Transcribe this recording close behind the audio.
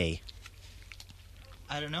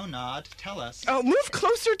I don't know, Nod. Tell us. Oh, move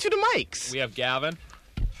closer to the mics. We have Gavin.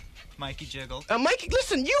 Mikey Jiggle. Mikey,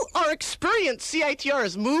 listen, you are experienced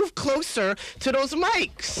CITRs. Move closer to those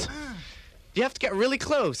mics. You have to get really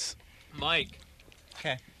close. Mike.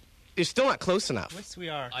 Okay. You're still not close enough. Yes, we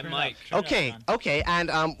are. I'm Turn it Mike. up, turn it Okay, up, man. okay,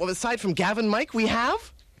 and well, aside from Gavin, Mike, we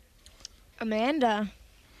have Amanda.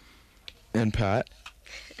 And Pat.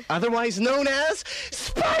 otherwise known as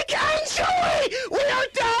Spike and Joey. We are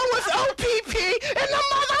down with OPP in the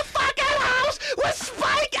motherfucking house with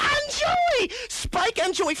Spike and Joey. Spike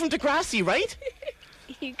and Joey from Degrassi, right?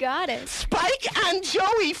 You got it. Spike and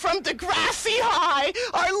Joey from Degrassi High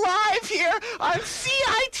are live here on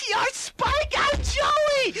CITR. Spike and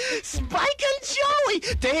Joey! Spike and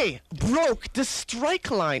Joey! They broke the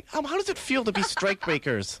strike line. How does it feel to be strike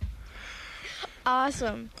breakers?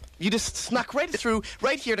 Awesome. You just snuck right through,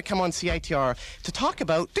 right here to come on CITR to talk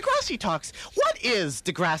about Degrassi Talks. What is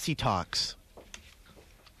Degrassi Talks?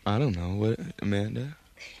 I don't know. What, Amanda?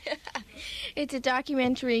 It's a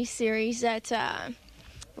documentary series that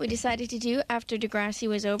we decided to do after Degrassi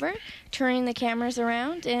was over, turning the cameras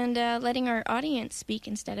around and letting our audience speak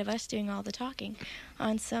instead of us doing all the talking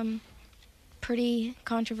on some pretty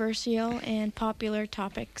controversial and popular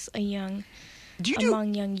topics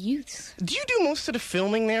among young youths. Do you do most of the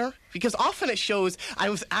filming there? Because often it shows, I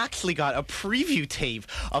was actually got a preview tape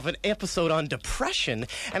of an episode on depression,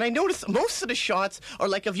 and I noticed most of the shots are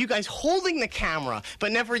like of you guys holding the camera,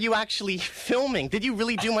 but never you actually filming. Did you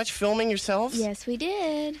really do much filming yourselves? Yes, we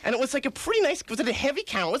did. And it was like a pretty nice, was it a heavy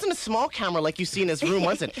camera? It wasn't a small camera like you see in his room,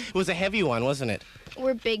 was it? It was a heavy one, wasn't it?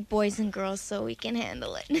 We're big boys and girls, so we can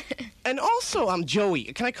handle it. And also, Joey.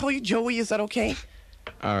 Can I call you Joey? Is that okay?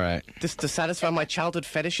 All right. Just to satisfy my childhood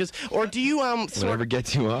fetishes? Or do you, Whatever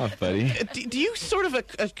gets you off, buddy. do you sort of,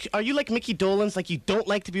 are you like Mickey Dolenz, like you don't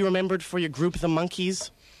like to be remembered for your group, the Monkees?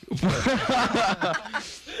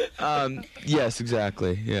 Yes,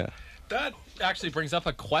 exactly. Yeah. That actually brings up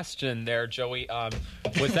a question there, Joey.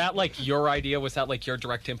 Was that like your idea? Was that like your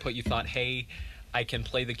direct input? You thought, hey, I can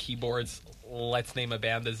play the keyboards. Let's name a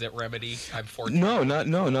band the Zit Remedy. I'm 14. No,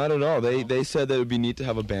 not at all. They said that it would be neat to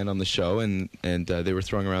have a band on the show, and they were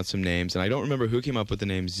throwing around some names, and I don't remember who came up with the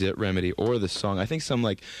name Zit Remedy or the song. I think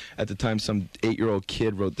at the time some 8-year-old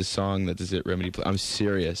kid wrote the song that the Zit Remedy played. I'm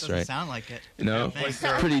serious, Doesn't right? sound like it. No, Was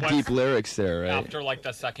there- pretty deep lyrics there, right? After like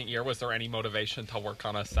the second year, was there any motivation to work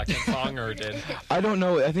on a second song, or did? I don't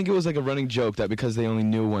know. I think it was like a running joke that because they only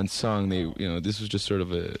knew one song, this was just sort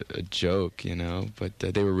of a joke, But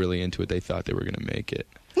they were really into it. They thought they were going to make it.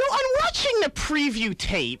 No, on watching the preview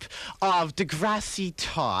tape of Degrassi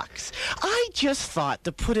Talks, I just thought,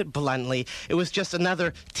 to put it bluntly, it was just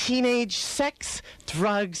another teenage sex,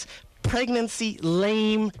 drugs, pregnancy,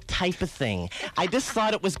 lame type of thing. I just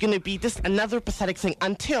thought it was going to be just another pathetic thing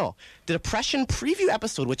until the depression preview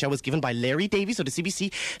episode, which I was given by Larry Davies of the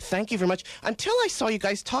CBC. Thank you very much. Until I saw you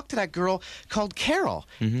guys talk to that girl called Carol,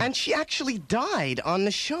 and she actually died on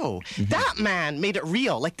the show. That man made it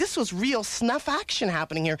real. Like, this was real snuff action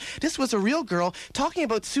happening here. This was a real girl talking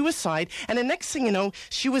about suicide, and the next thing you know,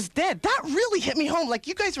 she was dead. That really hit me home. Like,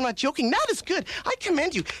 you guys are not joking. That is good. I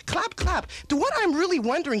commend you. Clap, clap. What I'm really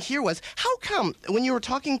wondering here was, how come when you were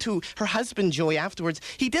talking to her husband, Joey, afterwards,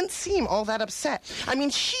 he didn't seem all that upset? I mean,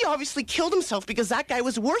 she obviously killed himself because that guy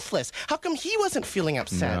was worthless. How come he wasn't feeling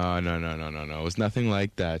upset? No. It was nothing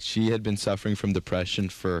like that. She had been suffering from depression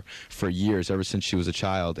for years, ever since she was a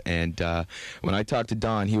child. And when I talked to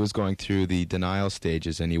Don, he was going through the denial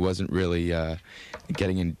stages, and he wasn't really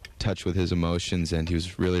getting in touch with his emotions, and he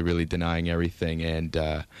was really, really denying everything.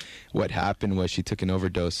 And what happened was she took an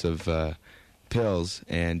overdose of pills,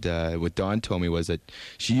 and what Dawn told me was that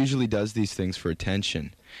she usually does these things for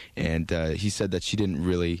attention, and he said that she didn't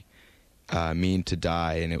really mean to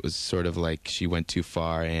die, and it was sort of like she went too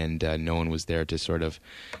far, and no one was there to sort of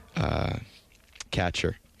catch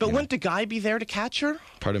her. But wouldn't the guy be there to catch her?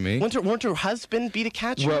 Pardon me? Wouldn't her husband be to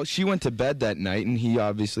catch her? Well, she went to bed that night, and he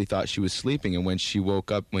obviously thought she was sleeping. And when he woke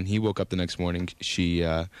up the next morning, she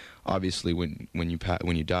obviously when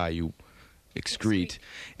you die, you excrete,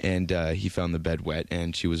 and he found the bed wet,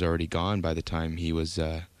 and she was already gone by the time he was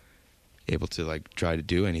able to try to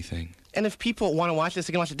do anything. And if people want to watch this,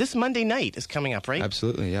 they can watch it. This Monday night is coming up, right?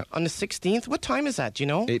 Absolutely, yeah. On the 16th. What time is that? Do you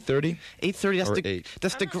know? 8:30. 8:30. That's or the 8.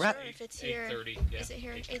 That's the I'm not sure if it's here. 8:30, yeah. Is it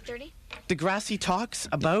here at 8:30? Degrassi talks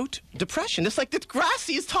about depression. Just like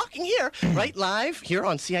Degrassi is talking here, right, live here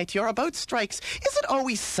on CITR about strikes. Is it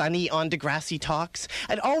always sunny on Degrassi Talks?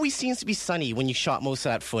 It always seems to be sunny when you shot most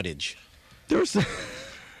of that footage. There was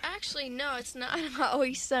Actually, no, it's not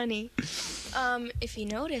always sunny. If you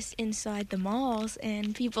notice, inside the malls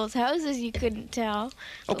and people's houses, you couldn't tell.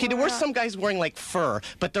 Okay, there were some guys wearing, like, fur,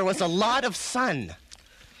 but there was a lot of sun.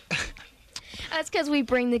 That's because we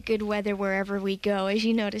bring the good weather wherever we go. As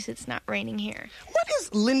you notice, it's not raining here. What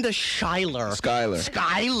is Linda Schuyler?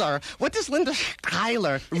 Schuyler. What does Linda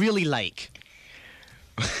Schuyler really like?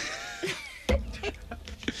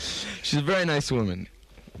 She's a very nice woman.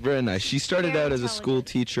 Very nice. She started Very out as a school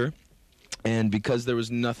intelligent. teacher, and because there was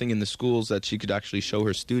nothing in the schools that she could actually show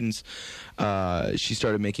her students, she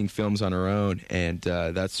started making films on her own, and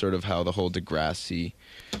that's sort of how the whole Degrassi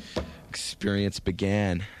experience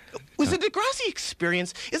began. Was it a Degrassi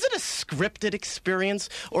experience? Is it a scripted experience,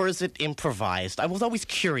 or is it improvised? I was always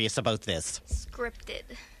curious about this. Scripted.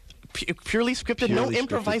 Purely scripted? No Purely scripted.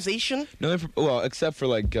 improvisation? No, well, except for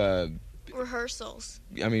like, Rehearsals.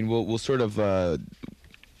 I mean, we'll sort of.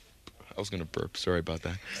 I was gonna burp. Sorry about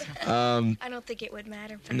that. I don't think it would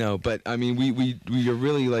matter. No, but I mean, we are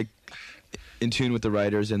really like in tune with the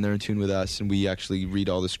writers, and they're in tune with us, and we actually read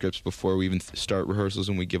all the scripts before we even start rehearsals,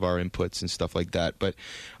 and we give our inputs and stuff like that. But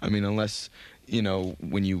I mean, unless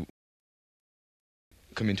when you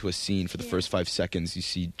come into a scene for the first 5 seconds, you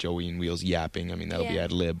see Joey and Wheels yapping. I mean, that'll be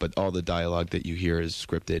ad lib, but all the dialogue that you hear is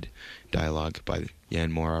scripted dialogue by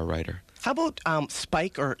Yan Moore, our writer. How about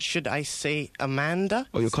Spike, or should I say Amanda?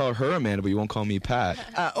 Oh, you'll call her Amanda, but you won't call me Pat.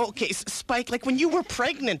 Okay, Spike, like when you were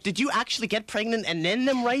pregnant, did you actually get pregnant and then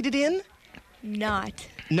them write it in? Not.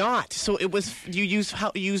 Not. So it was, you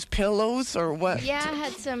use pillows or what? Yeah, I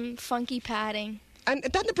had some funky padding. And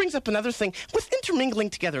that brings up another thing. With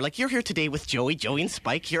intermingling together, like you're here today with Joey and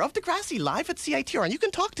Spike here of Degrassi live at CITR, and you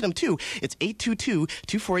can talk to them too. It's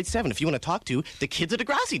 822-2487 if you want to talk to the kids of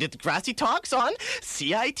Degrassi. The Degrassi Talks on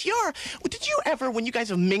CITR. Well, did you ever, when you guys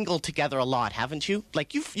have mingled together a lot, haven't you?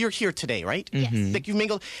 Like you're here today, right? Yes. Like you've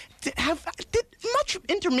mingled. Did much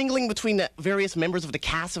intermingling between the various members of the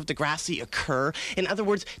cast of Degrassi occur? In other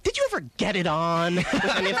words, did you ever get it on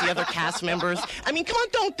with any of the other cast members? I mean, come on,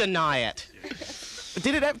 don't deny it.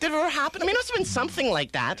 Did it ever happen? I mean, it must have been something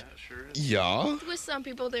like that. Yeah. With some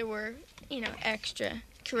people, there were,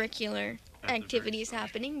 extracurricular activities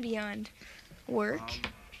happening beyond work.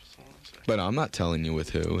 But I'm not telling you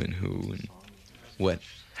with who and what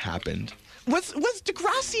happened. Was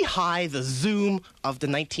Degrassi High the Zoom of the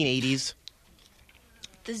 1980s?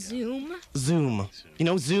 The Zoom? Zoom. You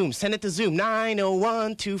know, Zoom. Send it to Zoom.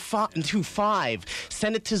 90125.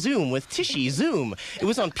 Send it to Zoom with Tishy. Zoom. It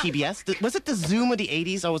was on PBS. Was it the Zoom of the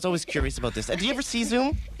 80s? I was always curious about this. Did you ever see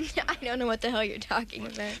Zoom? I don't know what the hell you're talking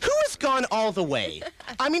about. Who has gone all the way?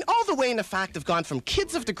 I mean, all the way in the fact of gone from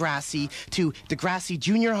Kids of Degrassi to Degrassi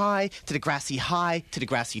Junior High to Degrassi High to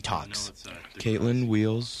Degrassi Talks. Caitlin,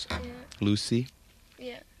 Wheels, Lucy.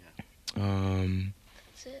 Yeah.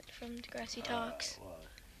 That's it from Degrassi Talks.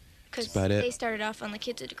 Because they started off on the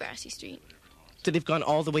Kids of Degrassi Street. So they've gone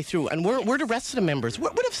all the way through. And where the rest of the members?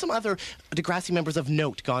 What have some other Degrassi members of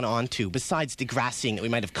note gone on to, besides Degrassiing that we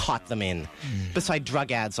might have caught them in? Besides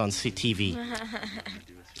drug ads on TV?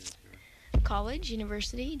 College,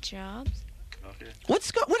 university, jobs. What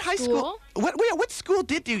high school? What school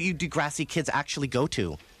did you Degrassi kids actually go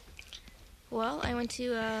to? Well, I went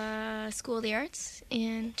to School of the Arts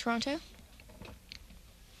in Toronto.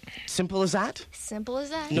 Simple as that? Simple as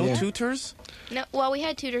that. No tutors? No. Well, we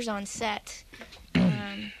had tutors on set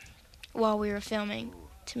while we were filming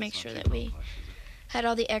to make sure that we had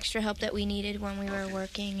all the extra help that we needed when we were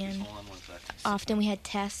working, and often we had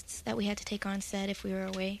tests that we had to take on set if we were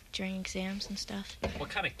away during exams and stuff. What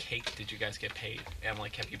kind of cake did you guys get paid? And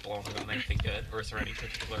kept you blown on anything good? Or is there any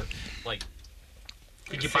particular,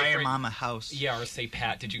 Did you buy your mom a house? Yeah, or say,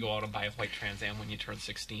 Pat, did you go out and buy a white Trans Am when you turned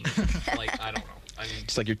 16? I don't know. I mean,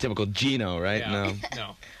 It's like your typical Gino, right? yeah,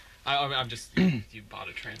 no. I'm just, you bought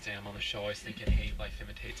a Trans Am on the show. I was thinking, hey, life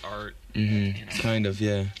imitates art. Mm-hmm. Kind of,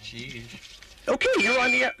 yeah. Jeez. Okay, you're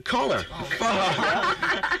on the air. Caller.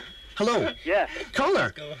 Hello. Yeah.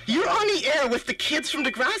 Caller, you're on the air with the kids from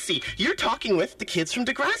Degrassi. You're talking with the kids from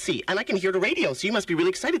Degrassi, and I can hear the radio, so you must be really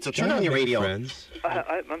excited, so turn on your radio. Friends.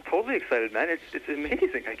 I'm totally excited, man. It's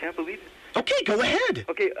amazing. I can't believe it. Okay, go ahead.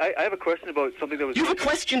 Okay, I have a question about something that was... You have a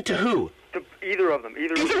question to who? To either of them.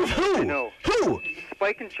 Either of who? No. Who?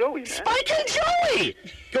 Spike and Joey, man. Spike and Joey!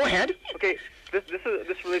 Go ahead. Okay, this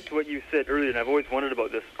relates to what you said earlier, and I've always wondered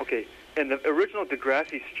about this. Okay, in the original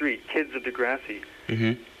Degrassi Street, Kids of Degrassi,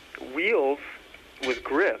 Wheels was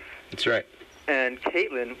Griff. That's right. And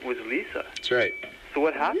Caitlin was Lisa. That's right. So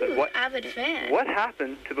what happened? Ooh, avid fan. What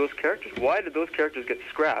happened to those characters? Why did those characters get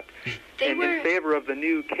scrapped in favor of the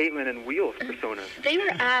new Caitlin and Wheels personas? They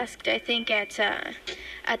were asked, I think, at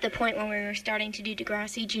the point when we were starting to do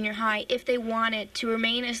Degrassi Junior High, if they wanted to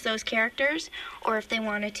remain as those characters or if they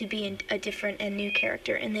wanted to be a different and new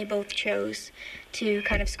character, and they both chose to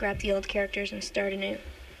kind of scrap the old characters and start anew.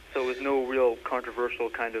 So it was no real controversial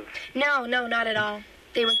kind of... No, not at all.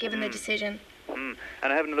 They were given the decision. And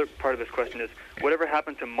I have another part of this question is, whatever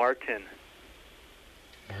happened to Martin?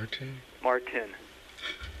 Martin.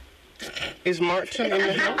 Is Martin in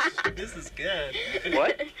the house? This is good.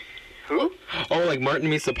 What? Who? Oh, like Martin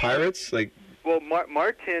meets the Pirates? Like... Well,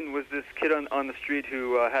 Martin was this kid on the street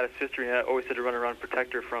who had a sister and always had to run around and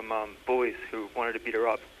protect her from bullies who wanted to beat her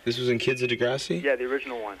up. This was in Kids of Degrassi? Yeah, the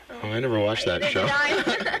original one. Oh, I never watched that show.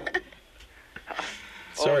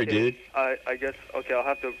 Sorry, dude. I guess, okay, I'll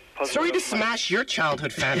have to puzzle Sorry that to out for smash your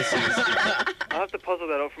childhood fantasies. I'll have to puzzle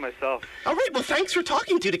that out for myself. All right, well, thanks for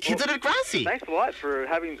talking to the kids at Degrassi. Thanks a lot for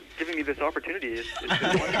giving me this opportunity. It's been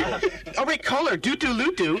wonderful. All right, caller,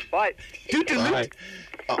 do-do-loo-doo. Bye. Do-do-loo.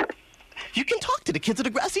 You can talk to the kids at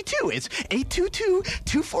Degrassi, too. It's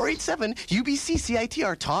 822-2487,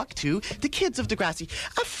 UBC-CITR. Talk to the kids of Degrassi.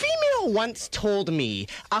 A female once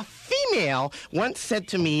said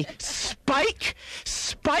to me, Spike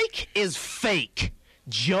is fake.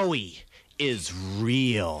 Joey is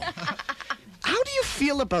real. How do you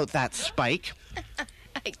feel about that, Spike?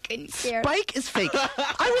 I couldn't care. Spike is fake.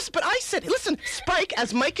 I said, listen, Spike,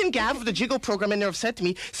 as Mike and Gav of the Jiggle program in there have said to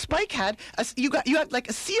me, Spike had you had like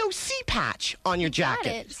a COC patch on your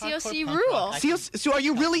jacket. Got it. COC rule. So are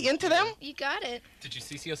you really into them? You got it. Did you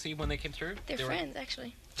see COC when they came through? They're friends,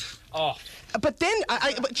 actually. Oh. But then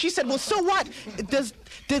but she said, well, so what?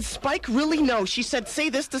 Did Spike really know? She said, say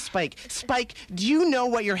this to Spike. Spike, do you know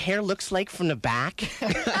what your hair looks like from the back?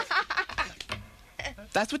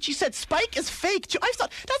 That's what she said. Spike is fake. I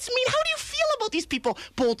thought, that's mean. How do you feel about these people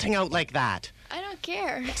bolting out like that? I don't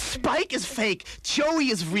care. Spike is fake. Joey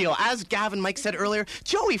is real. As Gavin Mike said earlier,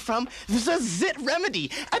 Joey from the Zit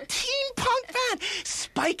Remedy, a teen punk band.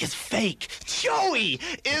 Spike is fake. Joey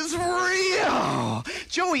is real.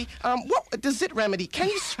 Joey, what the Zit Remedy? Can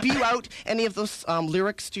you spew out any of those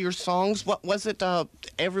lyrics to your songs? What was it?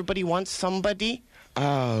 Everybody wants somebody.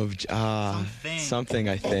 Oh, something.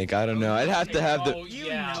 I think. I don't know. I'd have to have the.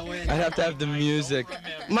 I'd have to have the music.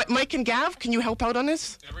 Mike and Gav, can you help out on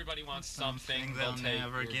this? Everybody wants something. They'll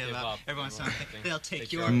never give up. Everyone wants something. They'll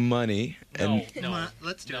take your money. No.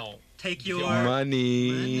 Let's do it. Take your your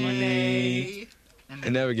money.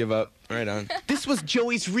 And never give up. Right on. This was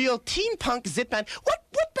Joey's real teen punk Zit band.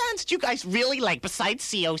 What bands do you guys really like besides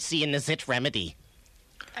COC and the Zit Remedy?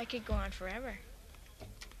 I could go on forever.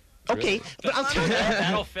 Okay, but I'll tell you.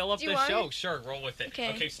 That'll fill up Do you the want show. it? Sure, roll with it.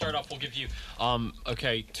 Okay. Start off. We'll give you,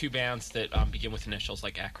 two bands that begin with initials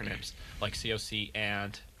like acronyms, like COC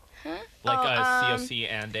and, COC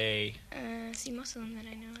and a. See, most of them that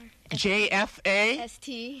I know are JFA?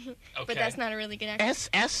 ST, Okay. but that's not a really good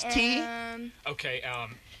acronym. SST? Okay.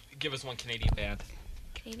 Give us one Canadian band.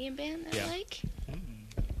 Canadian band that Yeah. I like.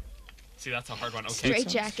 See, that's a hard one. Okay. Straight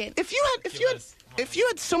Jacket. If you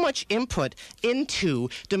had so much input into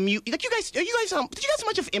the did you guys have so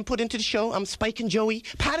much of input into the show? Spike and Joey,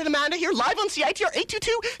 Pat and Amanda here, live on CITR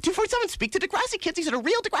 822-247. Speak to Degrassi kids. These are the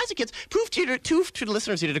real Degrassi kids. Prove to the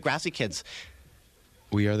listeners you're the Degrassi kids.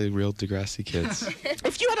 We are the real Degrassi kids.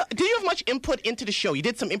 Did you have much input into the show? You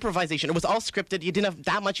did some improvisation. It was all scripted. You didn't have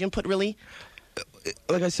that much input, really?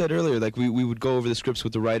 Like I said earlier, like we would go over the scripts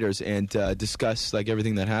with the writers and discuss like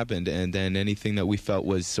everything that happened, and then anything that we felt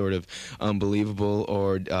was sort of unbelievable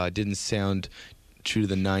or didn't sound true to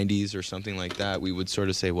the 90s or something like that, we would sort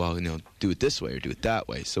of say, well, do it this way or do it that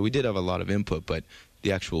way. So we did have a lot of input, but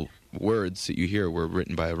the actual words that you hear were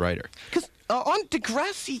written by a writer. Because on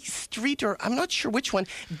Degrassi Street, or I'm not sure which one,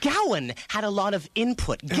 Gowan had a lot of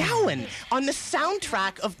input. Gowan on the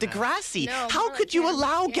soundtrack of Degrassi. No, How more could like you him.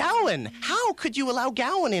 allow Yeah. Gowan? How could you allow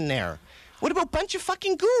Gowan in there? What about a bunch of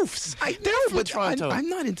fucking goofs? They're from Toronto. I'm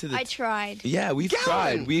not into the. I tried. Yeah, we've Gowan!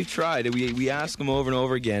 tried. We've tried. We ask them over and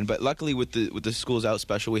over again. But luckily, with the Schools Out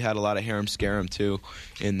special, we had a lot of harem scarum too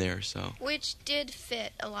in there. So Which did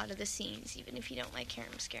fit a lot of the scenes, even if you don't like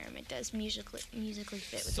Harem Scarum. It does musically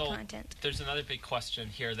fit with the content. There's another big question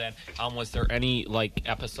here then. Was there any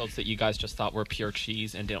episodes that you guys just thought were pure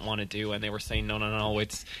cheese and didn't want to do, and they were saying no,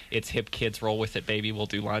 it's hip kids, roll with it, baby, we'll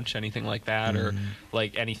do lunch, anything like that, or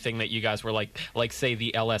anything that you guys were like say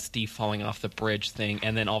the LSD falling off the bridge thing,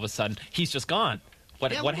 and then all of a sudden he's just gone.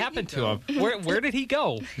 What happened to him? Where did he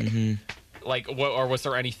go? Or was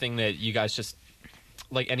there anything that you guys just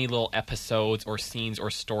like any little episodes or scenes or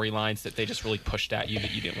storylines that they just really pushed at you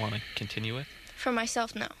that you didn't want to continue with? For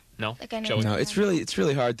myself, no. No, Like I know. Joey? No, it's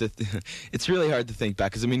really hard to it's really hard to think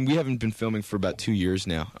back because I mean we haven't been filming for about 2 years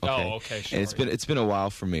now. Okay? Oh, okay, sure. And it's been a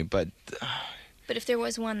while for me, but But if there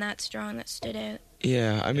was one that strong that stood out,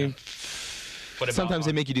 yeah, I mean. What about Sometimes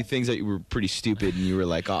they make you do things that you were pretty stupid, and you were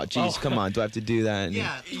like, "Oh, geez, come on, do I have to do that?" And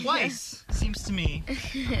Yeah, twice, seems to me.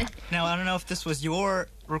 Now, I don't know if this was your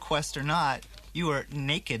request or not. You were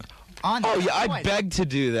naked on oh the yeah, I twice. begged to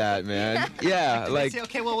do that, man. Yeah, Did like they say,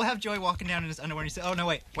 okay, well, we'll have Joey walking down in his underwear, and you say, oh, no,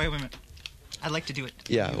 wait a minute. I'd like to do it.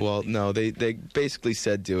 yeah. Well, no, they basically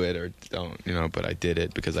said do it or don't, but I did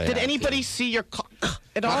it because I. Did had anybody to. see your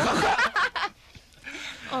at all?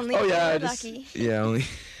 only Oh yeah, I you're just, lucky. yeah, only.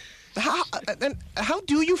 How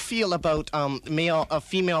do you feel about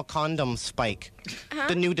female condom spike?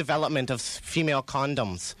 The new development of female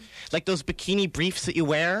condoms, like those bikini briefs that you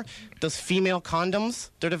wear. Those female condoms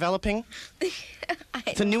they're developing.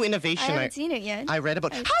 It's a new innovation. I haven't seen it yet. I read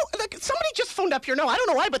about how somebody just phoned up here. No, I don't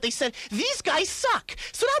know why, but they said these guys suck.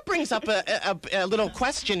 So that brings up a little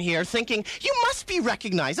question here. Thinking you must be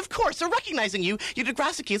recognized. Of course, they're recognizing you. You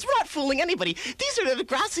Degrassi kids. We're not fooling anybody. These are the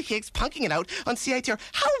Degrassi kids punking it out on CITR.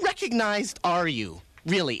 How recognized are you?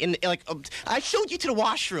 Really, I showed you to the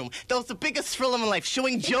washroom. That was the biggest thrill of my life,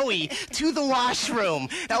 showing Joey to the washroom.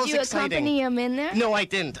 That was Did you exciting. accompany him in there? No, I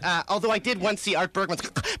didn't. Although I did once see Art Bergman's,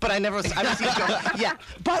 but I never seen Joey. Yeah.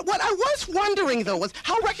 But what I was wondering though was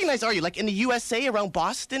how recognized are you? Like in the USA, around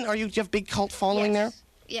Boston, do you have a big cult following there?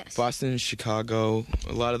 Yes. Boston, Chicago,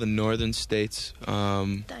 a lot of the northern states.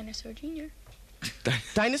 Dinosaur Jr.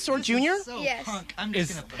 Dinosaur Jr. So Yes. punk. I'm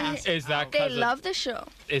just going to pass Is that They 'cause of- love the show.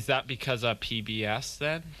 Is that because of PBS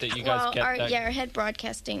then that you guys Well, get our that? head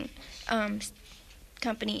broadcasting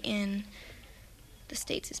company in the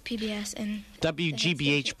States is PBS and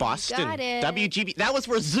WGBH Boston. Got it. WGB. That was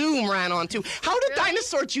where Zoom ran on too. How did Really?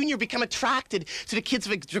 Dinosaur Jr. become attracted to the kids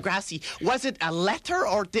of Degrassi? Was it a letter,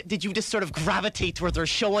 or did you just sort of gravitate toward their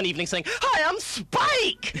show one evening, saying, "Hi, I'm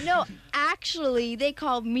Spike"? No, actually, they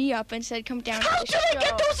called me up and said, "Come down How to did the they show."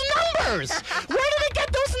 get those numbers? Where did they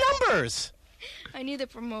get those numbers? I knew the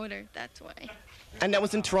promoter. That's why. And that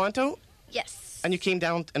was in Toronto. Yes. And you came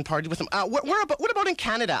down and partied with them. What about in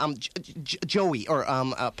Canada? Joey or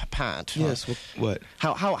Pat? Yes. What?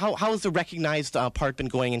 How has the recognized part been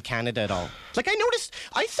going in Canada at all? Like I noticed,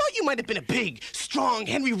 I thought you might have been a big, strong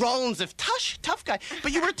Henry Rollins of tough guy,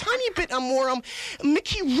 but you were a tiny bit more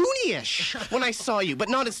Mickey Rooney-ish when I saw you, but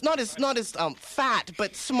not as fat,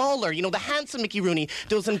 but smaller. The handsome Mickey Rooney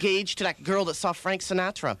that was engaged to that girl that saw Frank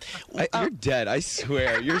Sinatra. You're dead. I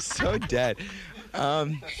swear. You're so dead.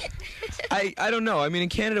 I don't know. I mean, in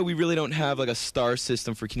Canada, we really don't have like a star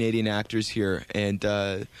system for Canadian actors here, and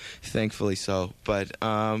thankfully so. But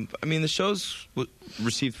I mean, the show's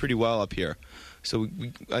received pretty well up here. So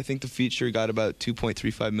I think the feature got about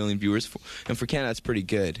 2.35 million viewers, and for Canada, that's pretty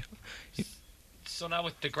good. So now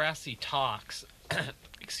with Degrassi Talks,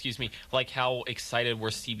 excuse me, like how excited were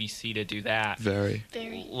CBC to do that? Very.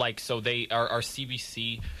 Like, so they are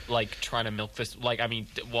CBC like trying to milk this? Like, I mean,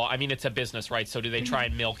 it's a business, right? So do they try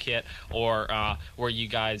and milk it, or were you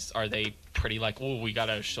guys, are they pretty like, oh, we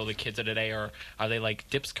gotta show the kids of today, or are they like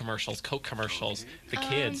Dips commercials, Coke commercials, the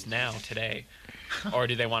kids now today, or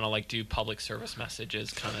do they want to like do public service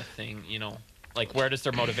messages kind of thing? Like where does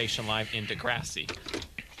their motivation lie in Degrassi?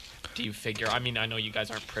 Do you figure? I mean, I know you guys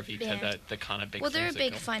aren't privy to the kind of big. Well, they're a things that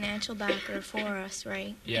big go. financial backer for us,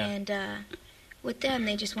 right? Yeah. And with them,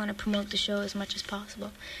 they just want to promote the show as much as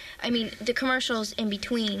possible. I mean, the commercials in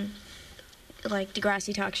between, like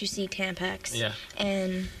Degrassi Talks, you see Tampax. Yeah.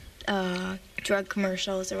 And drug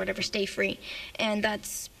commercials or whatever, Stay Free. And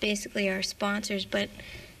that's basically our sponsors, but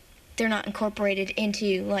they're not incorporated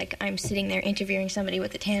into, like, I'm sitting there interviewing somebody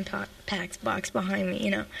with a Tampax box behind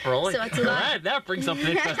me, Rolling. So it's a lot. That brings up an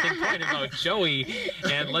interesting point about Joey.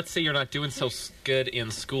 And let's say you're not doing so good in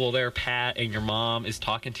school there, Pat, and your mom is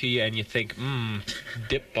talking to you, and you think,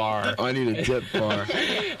 dip bar. I need a dip bar.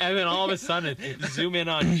 And then all of a sudden, zoom in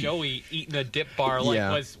on Joey eating a dip bar. Like,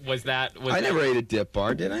 Yeah. was that? I never ate a dip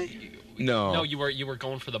bar, did I? No. No, you were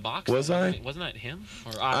going for the box. Was though, I? right? Wasn't that him?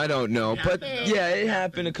 Or I don't know, but yeah, it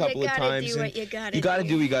happened a couple You of gotta times. do and what you gotta you gotta do.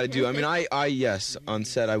 do what you gotta do. I mean, yes, on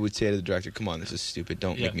set, I would say to the director, "Come on, this is stupid.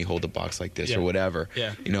 Don't Yeah. make me hold a box like this Yeah. or whatever."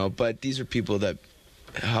 Yeah. But these are people that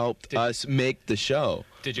helped us make the show.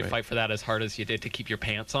 Did you fight for that as hard as you did to keep your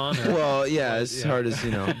pants on? Or? Well, yeah, as hard as,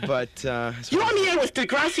 but... You're on the air with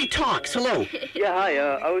Degrassi Talks. Hello. Yeah, hi.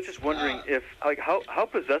 I was just wondering if, like, how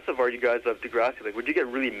possessive are you guys of Degrassi? Like, would you get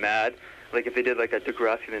really mad, like, if they did, like, a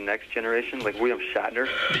Degrassi the Next Generation, like William Shatner?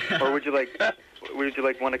 Or would you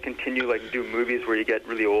want to continue, like, do movies where you get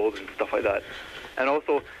really old and stuff like that? And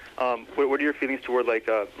also, what are your feelings toward, like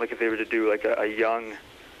if they were to do, like, a young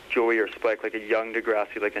Joey or Spike, like a young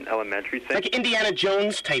Degrassi, like an elementary thing? Like Indiana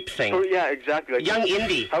Jones type thing. Oh, yeah, exactly. Like, young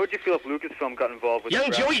Indy. How would you feel if Lucasfilm got involved with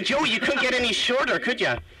young Degrassi? Joey, you couldn't get any shorter, could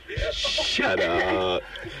you? Shut up.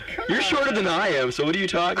 You're shorter than I am, so what are you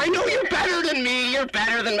talking I know you're better than me. You're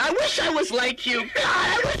better than me. I wish I was like you. God,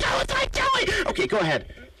 I wish I was like Joey. Okay, go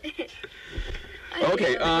ahead.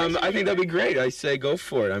 Okay, I think that'd be great. I say go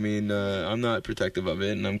for it. I mean, I'm not protective of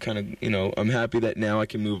it, and I'm kind of, I'm happy that now I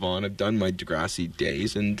can move on. I've done my Degrassi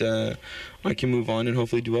days, and I can move on and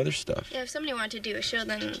hopefully do other stuff. Yeah, if somebody wanted to do a show,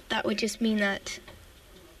 then that would just mean that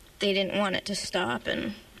they didn't want it to stop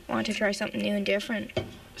and wanted to try something new and different.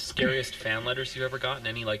 Scariest fan letters you've ever gotten?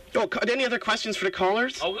 Any, like... Oh, any other questions for the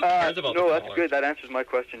callers? Oh, who cares about no, the that's callers? good. That answers my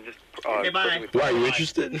question. Just Okay, bye. Why, are you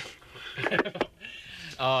interested?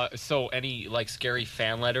 So any, like, scary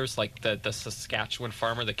fan letters, like the Saskatchewan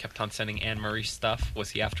farmer that kept on sending Anne-Marie stuff? Was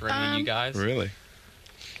he after any of you guys? Really?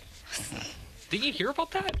 Did you hear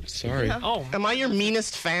about that? Sorry. No. Oh, Am I your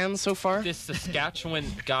meanest fan so far? this Saskatchewan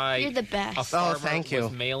guy... You're the best. A farmer thank you.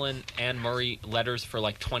 was mailing Anne-Marie letters for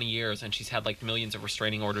like 20 years, and she's had like millions of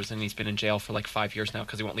restraining orders, and he's been in jail for like 5 years now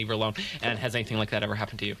because he won't leave her alone. And has anything like that ever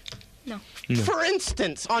happened to you? No. For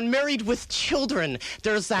instance, on Married with Children,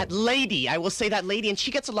 there's that lady. I will say that lady, and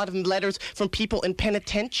she gets a lot of letters from people in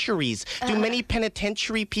penitentiaries. Do many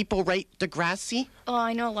penitentiary people write Degrassi? Oh,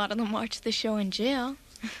 I know a lot of them watch the show in jail.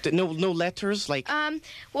 No letters? Like,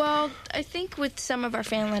 Well, I think with some of our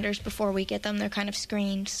fan letters, before we get them, they're kind of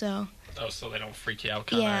screened, so... Oh, so they don't freak you out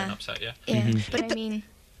kind of Yeah. and upset you? Yeah, but I mean...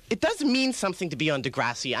 it does mean something to be on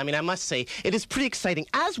Degrassi. I mean, I must say, it is pretty exciting,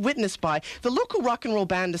 as witnessed by the local rock and roll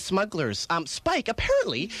band, the Smugglers. Spike,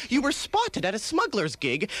 apparently, you were spotted at a Smugglers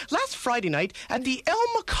gig last Friday night at the El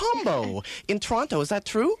Macombo in Toronto. Is that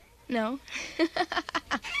true? No.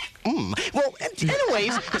 Well,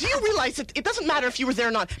 anyways, do you realize that it doesn't matter if you were there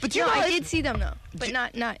or not, but do you No, realize... I did see them, though, but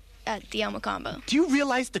not at the El Macombo. Do you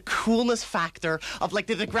realize the coolness factor of, like,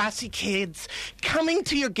 the Degrassi kids coming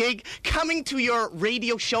to your gig, coming to your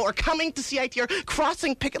radio show, or coming to CITR,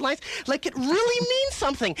 crossing picket lines? Like, it really means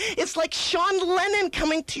something. It's like Sean Lennon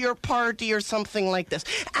coming to your party or something like this.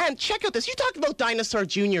 And check out this. You talked about Dinosaur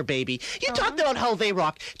Jr., baby. You talked about how they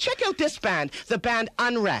rock. Check out this band, the band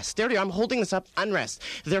Unrest. There they are. I'm holding this up. Unrest.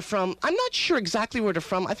 They're from, I'm not sure exactly where they're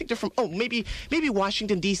from. I think they're from, maybe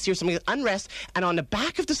Washington, D.C. or something. Unrest. And on the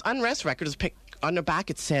back of this Unrest record is on the back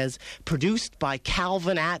it says produced by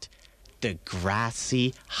Calvin at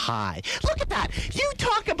Degrassi High. Look at that. You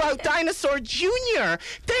talk about Dinosaur Jr.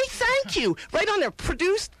 They thank you. Right on there.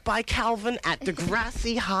 Produced by Calvin at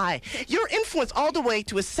Degrassi High. Your influence all the way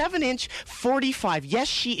to a 7-inch 45. Yes,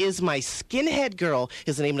 She Is My Skinhead Girl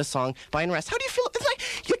is the name of the song by Unrest. How do you feel?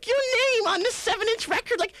 It's like your name on this 7-inch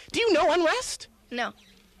record. Like, do you know Unrest? No.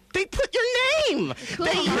 They put your name. Cool,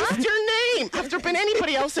 They huh? used your name. Have there been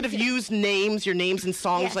anybody else that have used your names in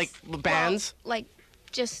songs, Yes. like bands? Well, like,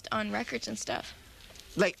 just on records and stuff.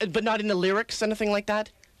 Like, but not in the lyrics, anything like that?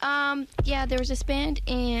 Yeah, there was this band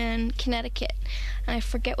in Connecticut, and I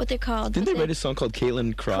forget what they're called. Didn't but they write a song called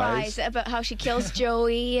Caitlin Cries? about how she kills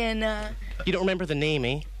Joey, and You don't remember the name,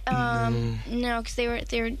 eh? no, because they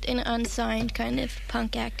were an unsigned kind of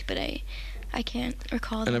punk act, but I can't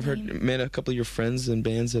recall the And I've name. heard, man, a couple of your friends and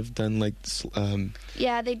bands have done, like,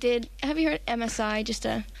 Yeah, they did. Have you heard MSI? Just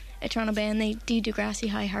a Toronto band. They do Degrassi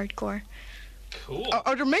High hardcore. Cool.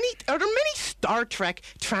 Are there many Star Trek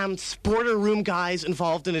transporter room guys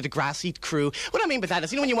involved in a Degrassi crew? What I mean by that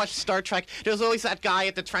is, when you watch Star Trek, there's always that guy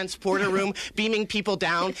at the transporter room beaming people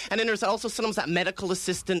down, and then there's also sometimes that medical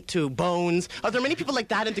assistant to Bones. Are there many people like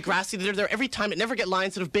that in Degrassi that are there every time that never get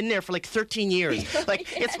lines that have been there for like 13 years? Like,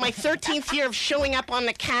 it's my 13th year of showing up on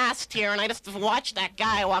the cast here, and I just watch that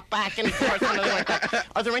guy walk back and forth, something like that.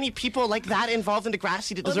 Are there any people like that involved in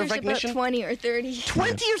Degrassi that deserve there's recognition? about 20 or 30.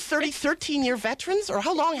 20 or 30, 13-year veterans? Or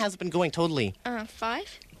how long has it been going totally?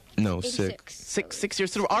 5? no, 86. 6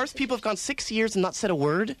 years. So ours people have gone 6 years and not said a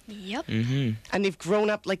word, Yep. and they've grown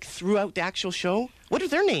up like throughout the actual show. What are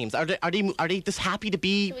their names? Are they just happy to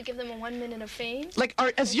be? Should we give them a 1 minute of fame? Like,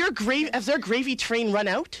 has their gravy train run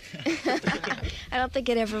out? I don't think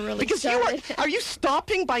it ever really Because started. are you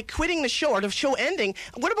stopping by quitting the show or the show ending?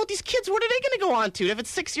 What about these kids? What are they going to go on to? If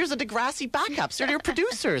it's 6 years of Degrassi backups, they're their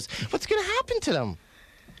producers. What's going to happen to them?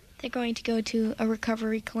 They're going to go to a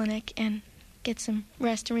recovery clinic and get some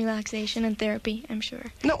rest and relaxation and therapy, I'm sure.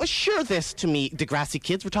 Now, assure this to me, Degrassi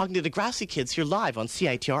kids. We're talking to Degrassi kids here live on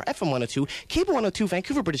CITR, FM 102, Cable 102,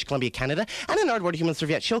 Vancouver, British Columbia, Canada, and a Nardwuar Human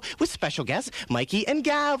Serviette show with special guests Mikey and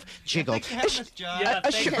Gav. Jiggle. Thanks for having us, John. Yeah,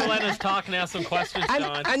 thanks for letting us talk and ask some questions,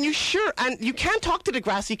 John. And you can talk to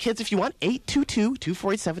Degrassi kids if you want.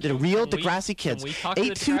 822-2487. The real Degrassi kids. Can we talk to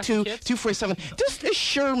the Degrassi kids? 822-2487. Just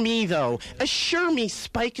assure me, though,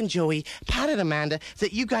 Spike and Joey, Pat and Amanda,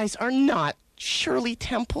 that you guys are not Shirley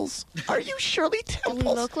Temples. Are you Shirley Do Temples?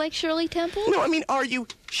 we look like Shirley Temple? No, I mean, are you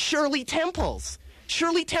Shirley Temples?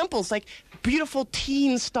 Shirley Temples, like beautiful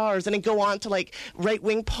teen stars, and then go on to like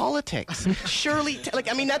right-wing politics.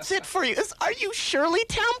 I mean, that's it for you. Are you Shirley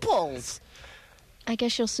Temples? I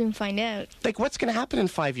guess you'll soon find out. Like, what's going to happen in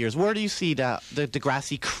 5 years? Where do you see the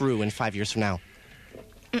Degrassi crew in 5 years from now?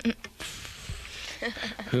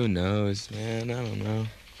 Who knows, man? I don't know.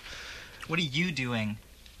 What are you doing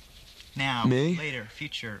now? Me? Later,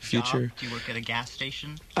 future. Future. Job? Do you work at a gas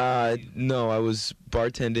station? No, I was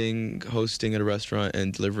bartending, hosting at a restaurant,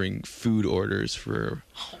 and delivering food orders for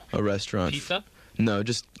a restaurant. Pizza? No,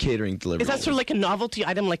 just catering delivery. Is that sort of like a novelty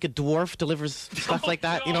item, like a dwarf delivers stuff like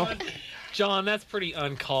that, you know? John, that's pretty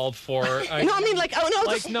uncalled for. No, I mean, like, oh, no,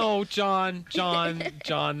 Like, just... no, John,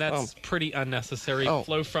 that's pretty unnecessary. Oh.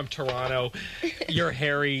 Flew from Toronto. You're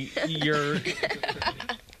hairy. You're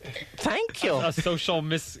Thank you. a social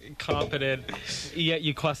miscompetent. Yet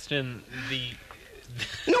you question the.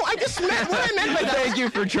 No, I just meant, what I meant by that... Thank you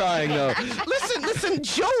for trying, though. Listen,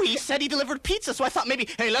 Joey said he delivered pizza, so I thought maybe,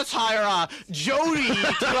 hey, let's hire Jody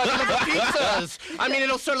to deliver pizzas. I mean,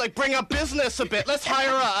 it'll sort of like bring up business a bit. Let's hire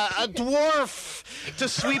a dwarf to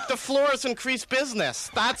sweep the floors and increase business.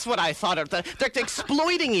 That's what I thought. They're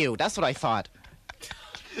exploiting you. That's what I thought.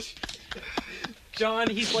 John,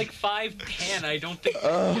 he's like 5'10". I don't think he's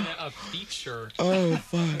in a feature. Oh,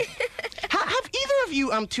 fuck. Have either of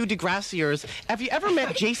you, two Degrassiers, have you ever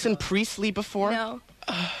met Jason Priestley before? No.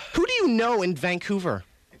 Who do you know in Vancouver?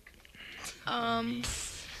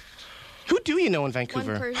 Who do you know in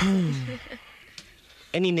Vancouver? One person.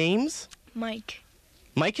 Any names? Mike.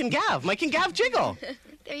 Mike and Gav Jiggle.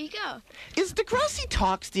 There you go. Is Degrassi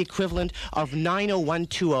Talks the equivalent of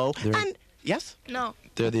 90120? They're- And yes? No.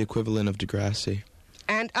 They're the equivalent of Degrassi.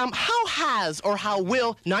 And how has or how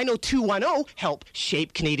will 90210 help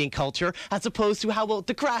shape Canadian culture as opposed to how will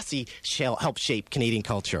Degrassi help shape Canadian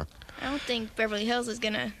culture? I don't think Beverly Hills is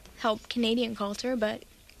going to help Canadian culture, but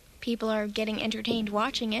people are getting entertained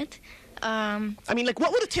watching it. I mean, like,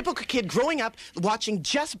 what would a typical kid growing up watching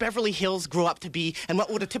just Beverly Hills grow up to be, and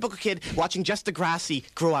what would a typical kid watching just Degrassi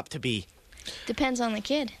grow up to be? Depends on the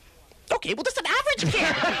kid. Okay, well, just an average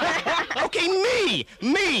kid. Okay,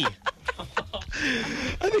 me.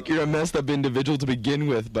 I think you're a messed up individual to begin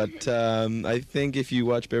with, but I think if you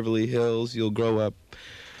watch Beverly Hills, you'll grow up,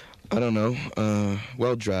 I don't know,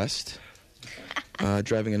 well-dressed,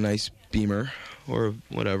 driving a nice Beamer or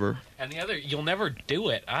whatever. And the other, you'll never do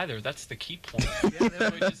it either. That's the key point. You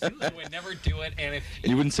would never do it, and And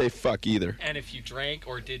you wouldn't say fuck either. and if you drank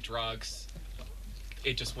or did drugs,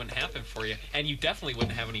 it just wouldn't happen for you. And you definitely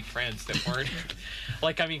wouldn't have any friends that weren't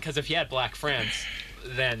like, I mean, because if you had black friends,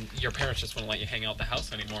 then your parents just wouldn't let you hang out the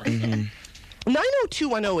house anymore. Mm-hmm. So.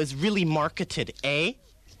 90210 is really marketed, eh?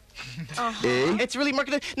 Eh? It's really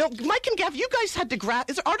marketed. No, Mike and Gav, you guys had are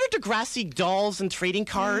there Degrassi dolls and trading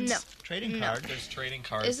cards? No. Trading card. There's trading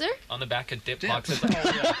cards. Is there? On the back of dip boxes.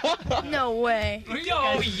 No way.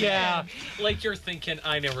 Oh, yeah. Like you're thinking,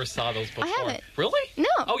 I never saw those before. haven't. Really? No.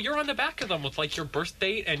 Oh, you're on the back of them with like your birth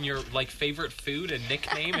date and your like favorite food and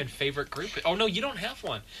nickname and favorite group. Oh, no, you don't have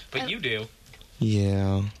one. But you do.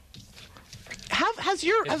 Yeah,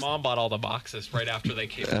 His mom bought all the boxes right after they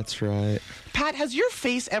came out. that's right. Pat, has your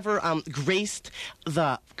face ever graced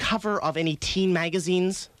the cover of any teen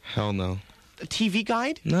magazines? Hell no. A TV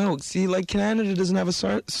Guide? No, see, like, Canada doesn't have a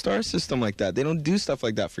star system like that. They don't do stuff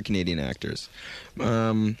like that for Canadian actors.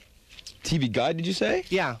 TV Guide, did you say?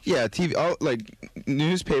 Yeah. Yeah, TV, like,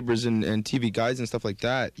 newspapers and TV guides and stuff like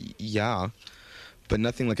that, yeah. But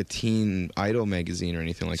nothing like a teen idol magazine or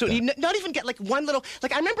anything like So that. you not even get like one little,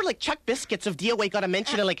 like I remember like Chuck Biscuits of DOA got a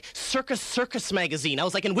mention in like Circus magazine. I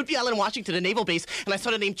was like in Whidbey Island, Washington, a naval base, and I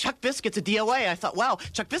saw the name Chuck Biscuits of DOA. I thought, wow,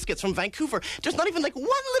 Chuck Biscuits from Vancouver. There's not even like one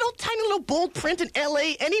little tiny little bold print in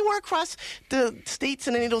LA anywhere across the states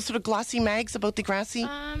in any of those sort of glossy mags about Degrassi.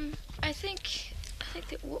 I think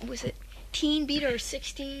that, what was it? Teen Beat or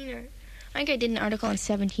 16 or I think I did an article on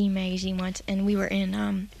 17 magazine once, and we were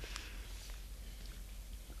in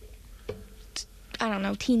I don't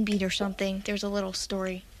know, Teen Beat or something. There's a little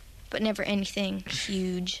story, but never anything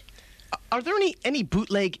huge. Are there any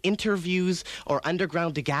bootleg interviews or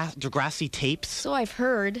underground Degrassi tapes? So I've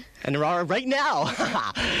heard. And there are right now.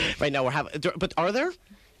 Right now we're having. But are there?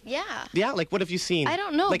 Yeah. Yeah. Like, what have you seen? I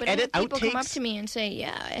don't know, Like but I edit have people come up outtakes? to me and say,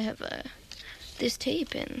 "Yeah, I have this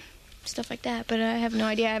tape and stuff like that," but I have no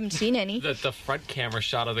idea. I haven't seen any. The front camera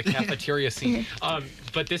shot of the cafeteria scene.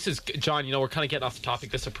 But this is, John, we're kind of getting off the topic.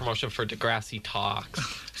 This is a promotion for Degrassi Talks.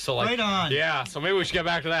 So, like, Right on. Yeah, so maybe we should get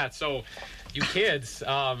back to that. So, you kids,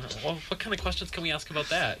 what kind of questions can we ask about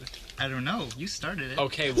that? I don't know. You started it.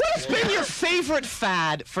 Okay. What has been your favorite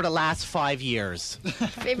fad for the last 5 years?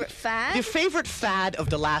 Favorite fad? Your favorite fad of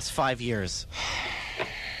the last 5 years?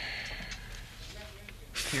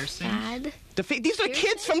 Piercing? Fad? These are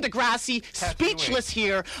kids from Degrassi, speechless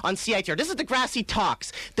here on CITR. This is Degrassi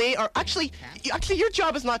Talks. They are actually, your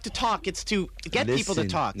job is not to talk, it's to get people to Listen,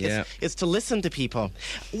 talk. yeah. It's to listen to people.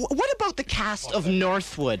 What about the cast of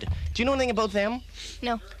Northwood? Do you know anything about them?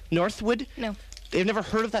 No. Northwood? No. You've never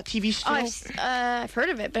heard of that TV show? Oh, I've heard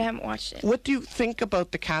of it, but I haven't watched it. What do you think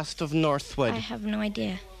about the cast of Northwood? I have no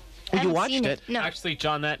idea. Oh, I you haven't watched seen it? No. Actually,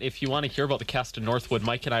 John, if you want to hear about the cast of Northwood,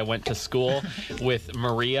 Mike and I went to school with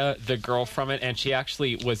Maria, the girl from it, and she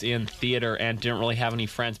actually was in theater and didn't really have any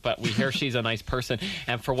friends, but we hear she's a nice person,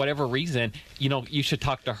 and for whatever reason, you should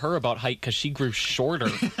talk to her about height because she grew shorter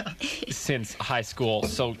since high school,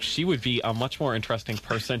 so she would be a much more interesting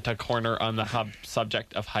person to corner on the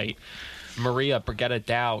subject of height. Maria Brigitte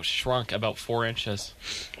Dow shrunk about 4 inches.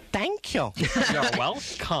 Thank you. You're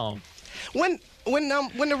welcome. When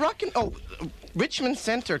the Richmond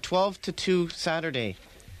Center, 12 to 2 Saturday.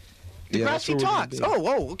 Yeah, that's Degrassi where we're gonna Talks. be.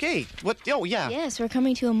 Oh, okay. What? Oh, yeah. Yes, we're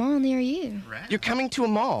coming to a mall near you. Right. You're coming to a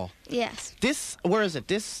mall. Yes. Where is it?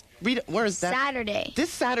 Where is that? Saturday. This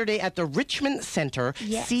Saturday at the Richmond Center.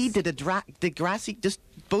 Yes. See the Degrassi, just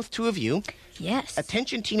both two of you. Yes.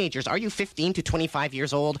 Attention teenagers, are you 15 to 25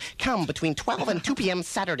 years old? Come between 12 and 2 p.m.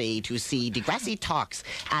 Saturday to see Degrassi Talks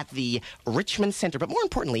at the Richmond Center. But more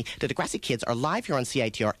importantly, the Degrassi kids are live here on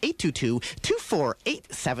CITR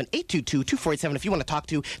 822-2487, 822-2487 if you want to talk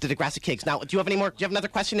to the Degrassi kids. Now, do you have any more? Do you have another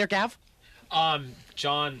question there, Gav?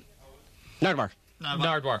 John Nardwuar.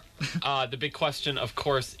 Nardwuar. The big question, of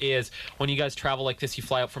course, is when you guys travel like this, you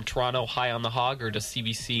fly out from Toronto high on the hog, or does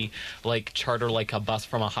CBC charter like a bus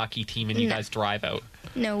from a hockey team and you No. guys drive out?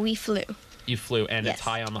 No, we flew. You flew and Yes. it's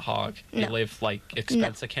high on the hog. They No. live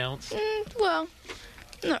expense accounts. Well,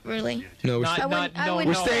 not really. No, we're, Not- sta- I wouldn't, I no,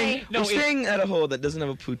 wouldn't no. say. No, we're staying at a hole that doesn't have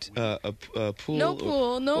a pool. No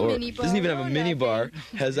pool, no or mini bar, doesn't even have no a mini bar.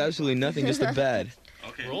 nothing. Has absolutely nothing, just a bed.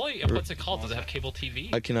 Really? And what's it called? Does it have cable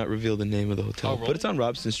TV? I cannot reveal the name of the hotel, Oh, really? but it's on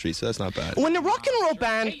Robson Street, so that's not bad. When the rock and roll Hey,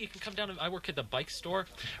 band... you can come down. I work at the bike store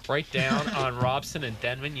right down on Robson and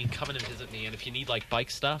Denman. You can come in and visit me. And if you need bike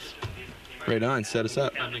stuff, Right on, set us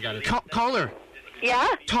up. I'm the guy to Caller, Yeah?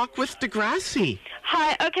 talk with Degrassi.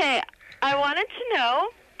 Hi, okay. I wanted to know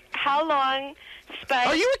how long Spike...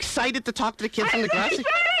 Are you excited to talk to the kids from Degrassi?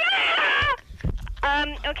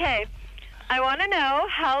 Okay. I want to know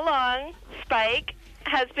how long Spike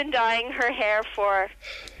has been dyeing her hair for.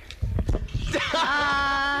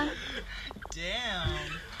 Damn.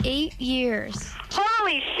 8 years.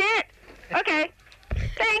 Holy shit! Okay.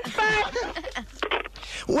 Thanks, bye.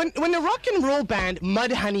 When the rock and roll band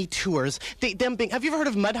Mudhoney tours, have you ever heard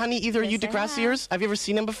of Mudhoney, either of you Yes, I Degrassiers? Have you ever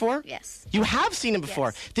seen him before? Yes. You have seen him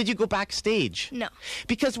before. Yes. Did you go backstage? No.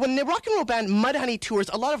 Because when the rock and roll band Mudhoney tours,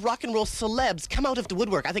 a lot of rock and roll celebs come out of the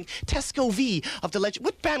woodwork. I think Tesco V of the legend.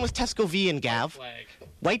 What band was Tesco V in, Gav? flag.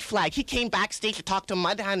 White Flag. He came backstage to talk to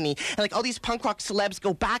Mudhoney, and all these punk rock celebs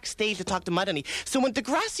go backstage to talk to Mudhoney. So when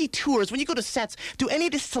Degrassi tours, when you go to sets, do any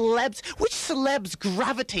of the celebs, which celebs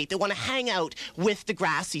gravitate? They want to hang out with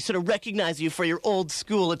Degrassi, sort of recognize you for your old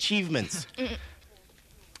school achievements.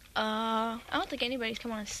 I don't think anybody's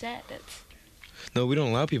come on set. No, we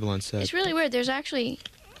don't allow people on set. It's really weird. There's actually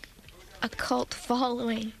a cult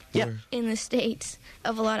following Yeah. in the States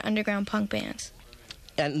of a lot of underground punk bands.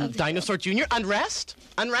 And Of the Dinosaur Jr. Unrest?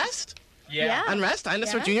 Unrest? Yeah. Unrest?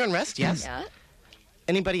 Dinosaur Yeah. Jr. Unrest? Yes. Yeah.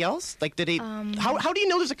 Anybody else? Did they? How do you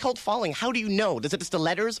know there's a cult following? How do you know? Is it just the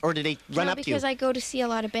letters, or did they run No, up to you? because I go to see a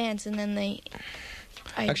lot of bands, and then I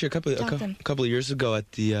Actually, a couple of years ago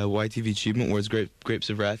at the YTV Achievement Awards, Grapes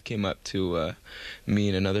of Wrath came up to me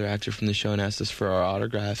and another actor from the show and asked us for our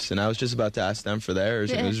autographs, and I was just about to ask them for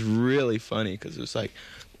theirs, and it was really funny because it was like,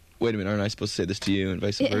 wait a minute, aren't I supposed to say this to you, and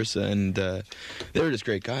vice versa, and they were just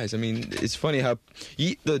great guys. I mean, it's funny how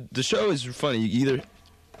the show is funny. You either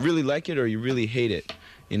really like it or you really hate it,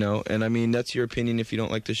 and I mean, that's your opinion. If you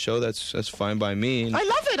don't like the show, that's fine by me. I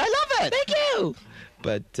love it. Thank you.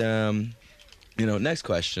 But next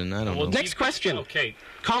question. I don't know. Next question. Okay.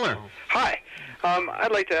 Caller. Hi.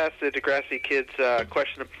 I'd like to ask the Degrassi kids a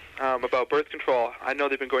question about birth control. I know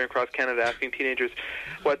they've been going across Canada asking teenagers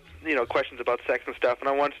questions about sex and stuff, and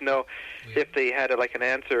I wanted to know if they had an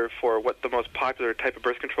answer for what the most popular type of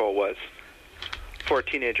birth control was for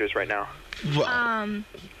teenagers right now.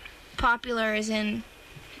 Popular as in?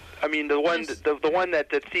 I mean, the one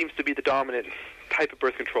that seems to be the dominant type of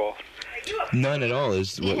birth control. None at all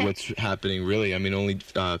is what's happening, really. I mean, only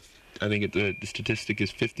I think the statistic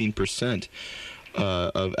is 15%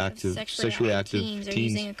 of sexually active teens are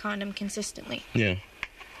using a condom consistently. Yeah,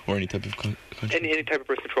 or any type of any type of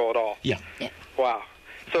birth control at all. Yeah. Wow.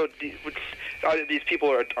 So these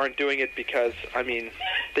people aren't doing it because, I mean,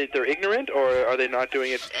 they're ignorant, or are they not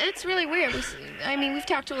doing it? It's really weird. We've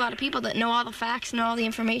talked to a lot of people that know all the facts, know all the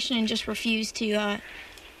information, and just refuse to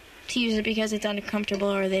use it because it's uncomfortable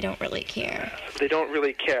or they don't really care. They don't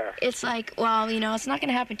really care. It's like, well, it's not going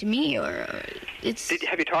to happen to me, or it's...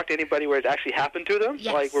 Have you talked to anybody where it's actually happened to them?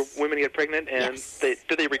 Yes. Like where women get pregnant and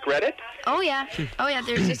do they regret it? Oh, yeah.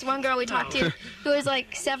 There's this one girl we talked to who is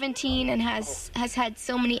like 17 and has had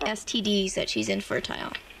so many STDs that she's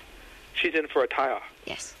infertile. She's infertile?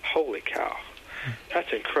 Yes. Holy cow.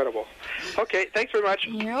 That's incredible. Okay, thanks very much.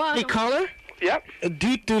 You're welcome. Hey, caller? Yep.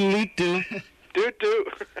 Doot-doo-loot-doo. Doot-doo.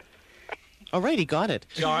 All right, he got it.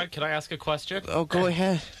 John, can I ask a question? Oh, go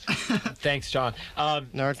ahead. Thanks, John.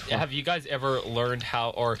 Nardwuar. Have you guys ever learned how,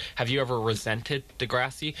 or have you ever resented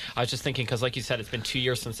Degrassi? I was just thinking, because like you said, it's been 2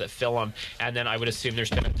 years since it filmed, and then I would assume there's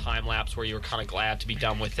been a time lapse where you were kind of glad to be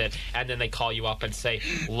done with it, and then they call you up and say,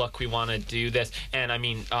 look, we want to do this. And I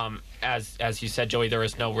mean, as you said, Joey, there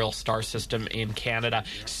is no real star system in Canada.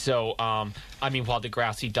 So, I mean, while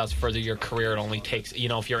Degrassi does further your career, it only takes,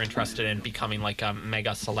 if you're interested in becoming like a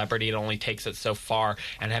mega celebrity, it only takes it so far.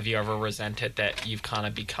 And have you ever resented that you've kind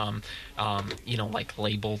of become, like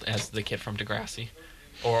labeled as the kid from Degrassi?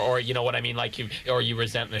 Or you know what I mean? Like you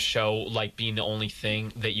resent the show like being the only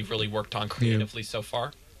thing that you've really worked on creatively so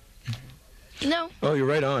far? No. Oh, you're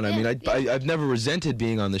right on. I mean, I've never resented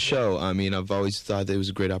being on the show. I mean, I've always thought that it was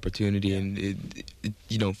a great opportunity, and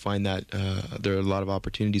you don't find that there are a lot of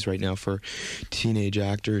opportunities right now for teenage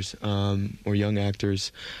actors or young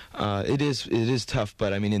actors. It is tough,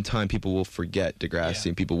 but I mean, in time, people will forget Degrassi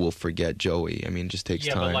and people will forget Joey. I mean, it just takes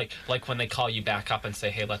time. Yeah, but like when they call you back up and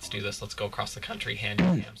say, "Hey, let's do this. Let's go across the country,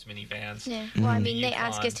 handicaps, minivans." Yeah. Well, I mean, they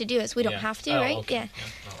ask us to do this. We don't have to, right? Okay.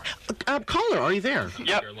 Yeah. Caller, are you there?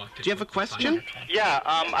 Yep. Do you have a question? Yeah,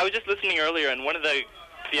 I was just listening earlier, and one of the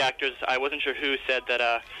actors, I wasn't sure who, said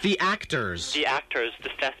that... The actors, the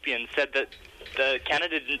thespians, said that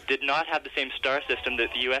Canada did not have the same star system that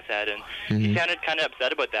the U.S. had, and he sounded kind of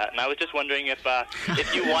upset about that. And I was just wondering if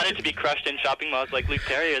you wanted to be crushed in shopping malls like Luke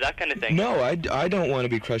Perry or that kind of thing. No, I don't want to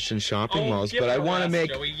be crushed in shopping malls, but I want to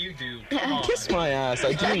make... Joey, you do. Kiss my ass.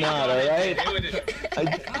 I do not, all right?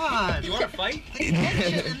 God, You want to fight?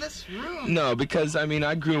 in this room. No, because, I mean,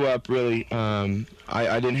 I grew up really...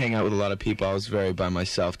 I didn't hang out with a lot of people. I was very by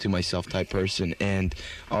myself, to myself type person, and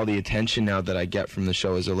all the attention now that I get from the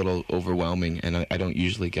show is a little overwhelming, and I don't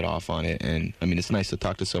usually get off on it. And I mean, it's nice to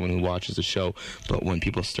talk to someone who watches the show, but when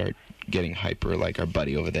people start getting hyper, like our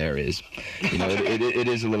buddy over there is, it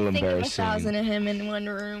is a little embarrassing. Think of 1,000 of him in one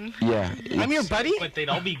room. Yeah, I'm your buddy. But they'd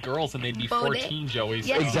all be girls, and they'd be 14 Joeys.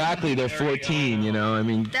 Yes. exactly. They're 14. I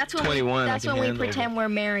mean, That's when 21. That's I can when we handle. pretend we're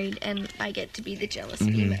married, and I get to be the jealous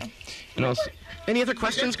female. And also, Any other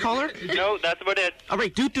questions, caller? No, that's about it. All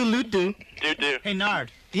right, doot-doo-loot-doo. Do. Hey,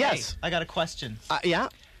 Nard. Yes. Hey, I got a question. Yeah?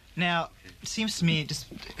 Now, it seems to me just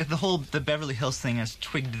the Beverly Hills thing has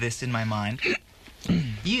twigged this in my mind.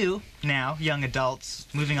 You, now, young adults,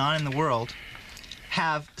 moving on in the world,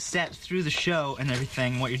 have set through the show and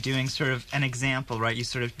everything, what you're doing, sort of an example, right? You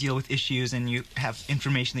sort of deal with issues and you have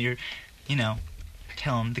information that you're,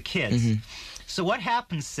 telling the kids. So what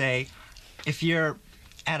happens, say, if you're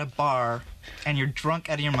at a bar and you're drunk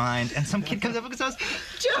out of your mind and some kid comes up and goes,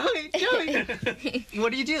 Joey!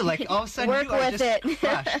 What do you do? Like, all of a sudden Work you are with just it.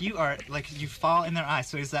 crushed. You are, you fall in their eyes.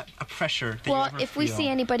 So is that a pressure that you Well, ever if we feel? see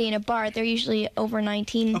anybody in a bar, they're usually over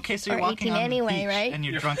 19 Okay, so you're or walking 18 on anyway, the beach right? and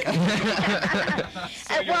you're drunk.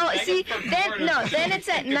 Well, see, then it's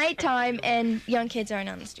at nighttime and young kids aren't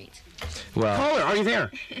on the streets. well, Caller, are you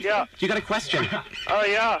there? Yeah. You got a question? Oh,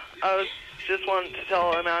 yeah. I was just wanting to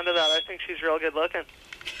tell Amanda that I think she's real good looking.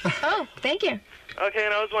 Oh, thank you. Okay,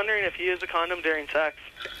 and I was wondering if you use a condom during sex.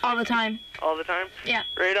 All the time. All the time? Yeah.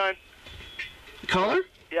 Right on. Caller?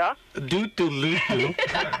 Yeah? Doot-doo-loot-doo.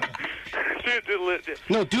 Doot-doodle-doo.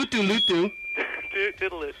 No, doot-doo-loot-doo.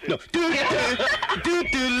 Doot-doodle-doo. No,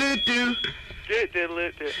 doot-doo-loot-doo.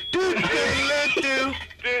 Doot-doodle-doo. Doot-doo-loot-doo.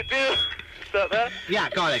 Doot-doo. about that? Yeah,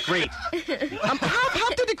 got it. Great. How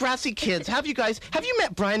did the Degrassi kids, have you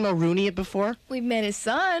met Brian Mulrooney before? We met his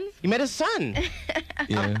son. You met his son?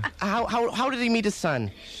 Yeah. How did he meet his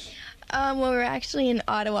son? Well, we were actually in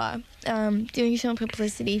Ottawa doing some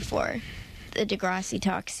publicity for the Degrassi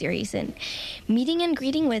Talk series and meeting and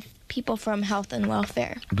greeting with people from health and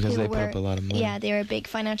welfare. Because who they put up a lot of money. Yeah, they were a big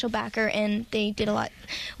financial backer, and they did a lot.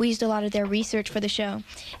 We used a lot of their research for the show.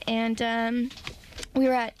 And we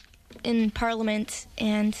were in Parliament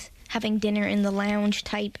and having dinner in the lounge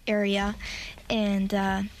type area, and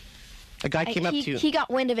A guy came up to you. he got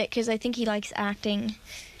wind of it because I think he likes acting,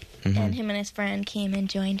 and him and his friend came and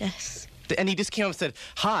joined us. And he just came up and said,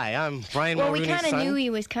 "Hi, I'm Brian Well, Mulrooney's we kind of son." knew he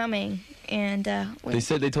was coming, and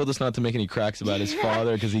They told us not to make any cracks about his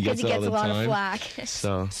father because he gets it all the a lot time. of flack.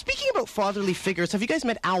 So Speaking about fatherly figures, have you guys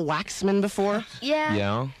met Al Waxman before? Yeah.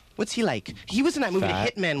 yeah. What's he like? He was in that movie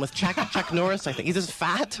Fat. The Hitman with Chuck Norris, I think. He's just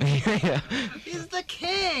fat. Yeah. He's the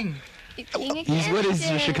king. He's what is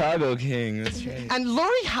the Chicago king. That's right. And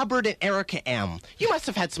Laurie Hubbard and Erica M. You must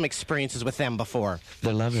have had some experiences with them before.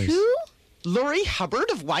 They're lovers. Who? Laurie Hubbard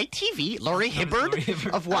of YTV, Laurie Hibbard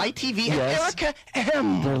of YTV, and Yes. Erica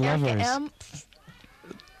M. They're Erica lovers. M.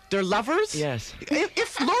 They're lovers? Yes.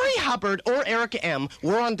 If Laurie Hubbard or Erica M.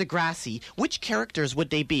 were on Degrassi, which characters would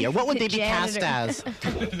they be? Or what would they be cast as?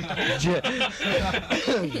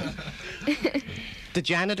 The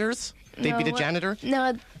janitors? They'd be the janitor?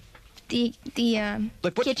 No, the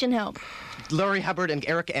Like what- kitchen help. Laurie Hubbard and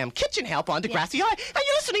Erica M. Kitchen help on Degrassi High. And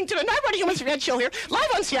you're listening to the Nardwuar Humans Red Show here, live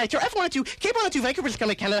on CITR, F102, K102, Vancouver,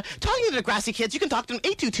 Canada, talking to the Degrassi kids. You can talk to them,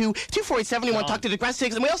 822-248-71. You want to talk to the Degrassi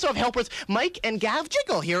kids. And we also have helpers Mike and Gav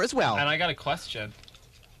Jiggle here as well. And I got a question.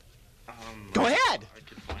 Go ahead.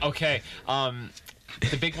 Okay.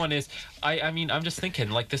 The big one is, I mean, I'm just thinking,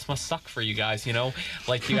 like, this must suck for you guys, you know?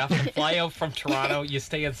 Like, you have to fly out from Toronto, you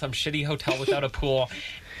stay in some shitty hotel without a pool,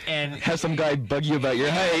 and... Have some guy bug you about your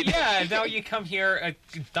height. Yeah, now you come here, a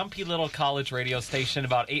dumpy little college radio station,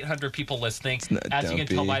 about 800 people listening. not As you can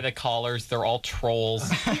tell dumpy. by the callers, they're all trolls.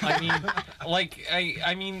 I mean, like,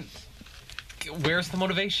 I mean... Where's the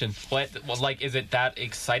motivation? Like, is it that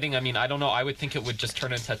exciting? I mean, I don't know. I would think it would just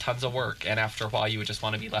turn into tons of work, and after a while, you would just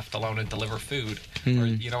want to be left alone and deliver food. Or,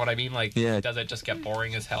 you know what I mean? Like, Yeah. does it just get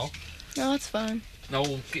boring as hell? No, it's fun. No,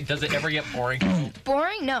 does it ever get boring?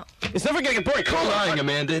 Boring? No. It's never going to get boring. You're lying,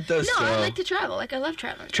 Amanda. It does. No, I like to travel. Like, I love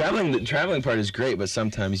traveling. The traveling part is great, but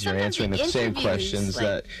sometimes you're Sometimes answering the the same interviews, questions like,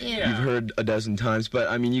 that yeah. you've heard a dozen times. But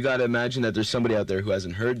I mean, you got to imagine that there's somebody out there who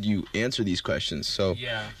hasn't heard you answer these questions. So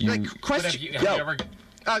Yeah. you, Like, But question. have you ever...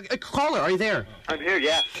 Caller, are you there? I'm here,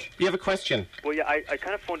 yeah. You have a question. Well, yeah, I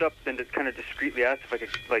kind of phoned up and just kind of discreetly asked if I could,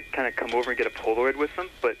 like, kind of come over and get a Polaroid with them,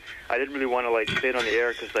 but I didn't really want to, like, say it on the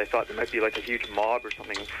air because I thought there might be, like, a huge mob or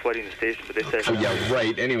something flooding the station, but they said... oh yeah,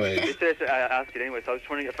 right. Anyway, They said I asked it anyway, so I was just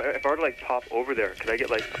wondering if I were to, like, pop over there, could I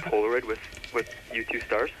get, like, a Polaroid with you two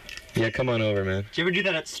stars? yeah, come on over, man. Do you ever do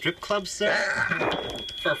that at strip clubs, sir?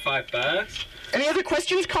 For $5? Any other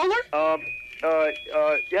questions, caller? Yeah,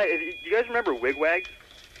 do you guys remember Wigwags?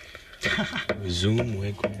 Zoom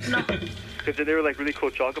wig. Because they were, like, really cool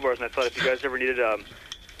chocolate bars, and I thought if you guys ever needed a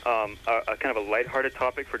kind of a lighthearted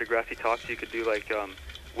topic for Degrassi Talks, you could do, like,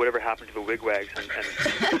 whatever happened to the Wigwags, and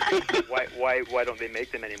why don't they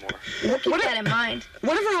make them anymore? Keep that in mind.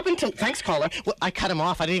 Whatever happened to... Thanks, caller. Well, I cut him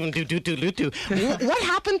off. I didn't even do. What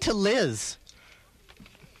happened to Liz?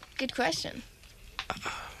 Good question.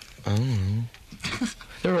 I don't know.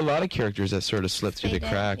 There were a lot of characters that sort of slipped through They the did,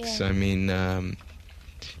 cracks. yeah. I mean,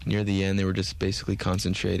 near the end, they were just basically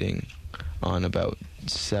concentrating on about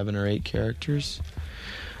 7 or 8 characters.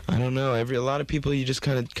 I don't know. A lot of people, you just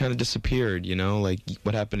kind of disappeared. You know, like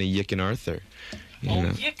what happened to Yick and Arthur. You Oh,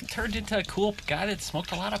 know? Yick turned into a cool guy that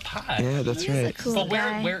smoked a lot of pot. Yeah, that's He's a right. cool But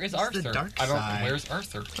guy. where is It's Arthur? the dark I don't. side. Where's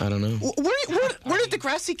Arthur? I don't know. Where did the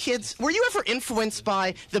Degrassi kids... Were you ever influenced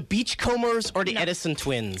by the Beachcombers or the Edison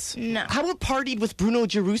twins? No. How about partied with Bruno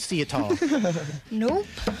Gerussi at all? Nope.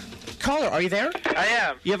 Caller, are you there? I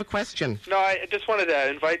am. You have a question. No, I just wanted to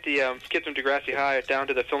invite the kids from Degrassi High down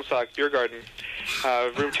to the Film Sock Beer Garden,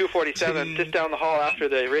 room 247, just down the hall after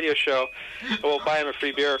the radio show. We'll buy them a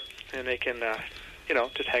free beer, and they can,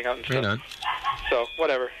 just hang out and stuff. Right on. So,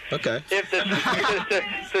 whatever. Okay. If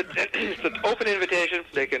it's an open invitation,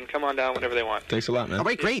 they can come on down whenever they want. Thanks a lot, man. All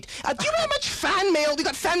right, great. Do you know how much fan mail? You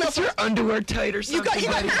got fan mail from... Underwear tight or something?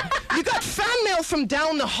 You got fan mail from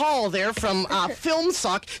down the hall there from Film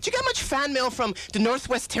Sock. Do you got much fan mail from the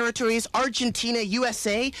Northwest Territories, Argentina,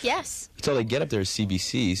 USA? Yes. That's all they get up there is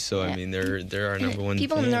CBC. So I Yeah. mean, they're our number one.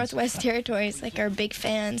 People in the fans. Northwest Territories, like, are big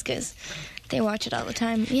fans because They watch it all the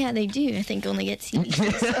time. Yeah, they do. I think only get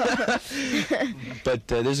CBC. But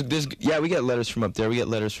we get letters from up there. We get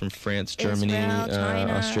letters from France, Germany, Israel,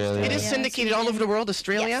 China, Australia. It is syndicated all over the world.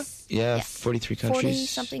 Australia. Yes. Yeah, Yes. 43 countries.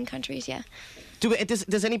 40-something countries, yeah.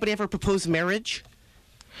 Does anybody ever propose marriage?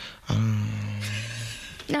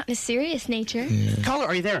 Not in a serious nature. Caller,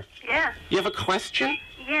 are you there? Yeah. You have a question?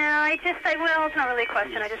 Yeah, well, it's not really a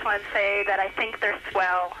question. I just wanted to say that I think they're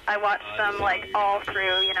swell. I watched them, like, all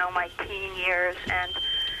through, my teen years, and,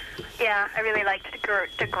 yeah, I really liked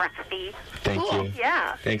Degrassi. Thank you.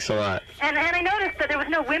 Yeah. Thanks a lot. And I noticed that there was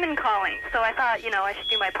no women calling, so I thought, I should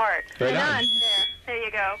do my part. Right on. There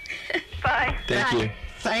you go. Bye. Thank you.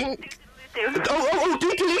 Thank... Do. Oh,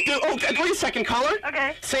 wait a second, caller.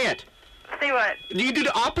 Okay. Say it. Say what? You do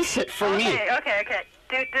the opposite for me. Okay.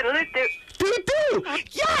 Do. Do.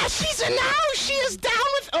 Yeah, she's in now. She is down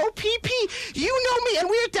with OPP. You know me, and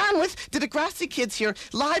we're down with the Degrassi Kids here,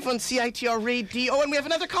 live on CITR Radio, and we have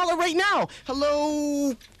another caller right now.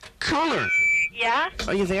 Hello, caller. Yeah?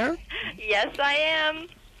 Are you there? Yes, I am.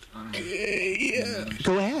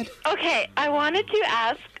 Go ahead. Okay, I wanted to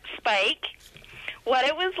ask Spike what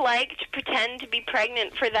it was like to pretend to be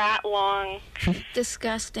pregnant for that long.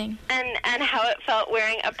 Disgusting. And how it felt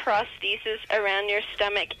wearing a prosthesis around your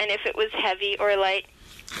stomach, and if it was heavy or light.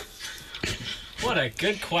 What a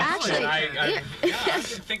good question. Actually, I've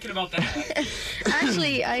been thinking about that.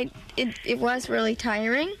 Actually, it was really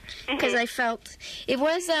tiring because I felt it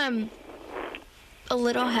was a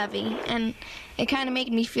little heavy, and it kind of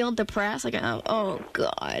made me feel depressed. Like, oh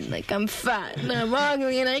God, like I'm fat and I'm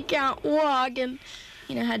ugly and I can't walk, and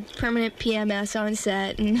had permanent PMS on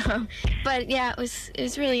set. And but yeah, it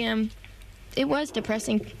was really it was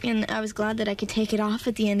depressing, and I was glad that I could take it off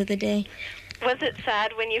at the end of the day. Was it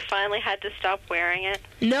sad when you finally had to stop wearing it?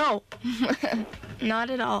 No,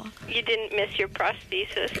 not at all. You didn't miss your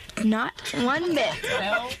prosthesis? Not one bit.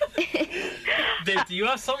 Do you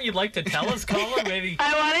have something you'd like to tell us, caller? Maybe.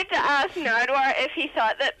 I wanted to ask Nardwuar if he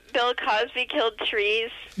thought that Bill Cosby killed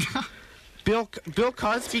trees. Bill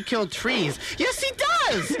Cosby killed trees. Yes, he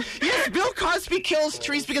does. Yes, Bill Cosby kills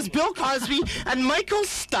trees because Bill Cosby and Michael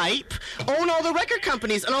Stipe own all the record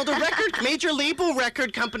companies, and all the major label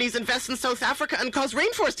record companies invest in South Africa and cause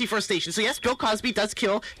rainforest deforestation. So yes, Bill Cosby does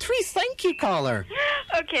kill trees. Thank you, caller.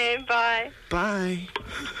 Okay, bye. Bye.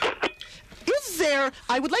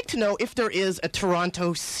 I would like to know if there is a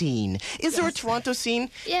Toronto scene. Is there a Toronto scene?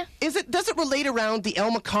 Yeah. Does it relate around the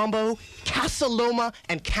El Macombo, Casa Loma,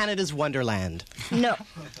 and Canada's Wonderland? No.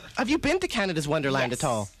 Have you been to Canada's Wonderland at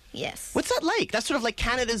all? Yes. What's that like? That's sort of like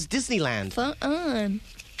Canada's Disneyland. Fun.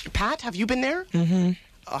 Pat, have you been there? Mm-hmm.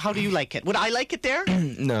 How do you like it? Would I like it there?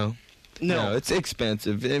 No. No, it's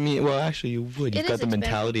expensive. I mean, well, actually, you would. You've got the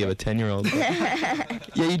mentality of a 10-year-old. Yeah,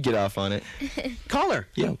 you'd get off on it. Caller.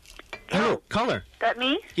 Yeah. Hello, caller. That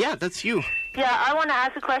me? Yeah, that's you. Yeah, I want to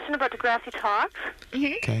ask a question about Degrassi Talks.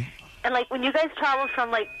 Mm-hmm. Okay. And when you guys traveled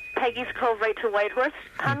from Peggy's Cove right to Whitehorse,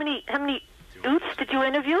 how many Oots did you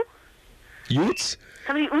interview? Utes?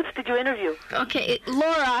 How many Oots did you interview? Okay,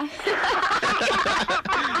 Laura.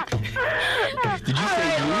 Did you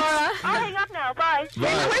say Utes? Laura. I'll hang up now. Bye.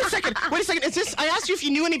 Wait a second. Is this? I asked you if you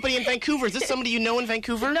knew anybody in Vancouver. Is this somebody you know in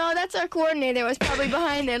Vancouver? No, that's our coordinator. Was probably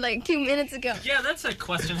behind there 2 minutes ago. Yeah, that's a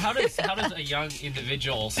question. How does a young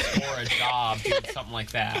individual score a job doing something like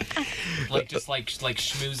that? Just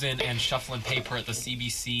schmoozing and shuffling paper at the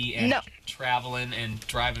CBC and traveling and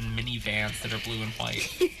driving minivans that are blue and white.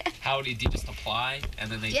 How do you just apply and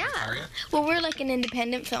then they hire you? Well, we're like an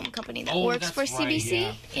independent film company that works for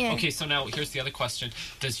CBC. Yeah. Okay, so now here's the other question: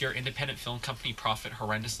 does your independent film company profit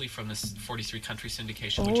horrendously from this 43-country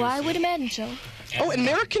syndication? I would imagine so. And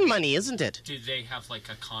American money, isn't it? Do they have a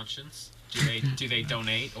conscience? Do they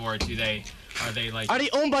donate, or are they Are they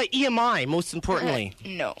owned by EMI? Most importantly,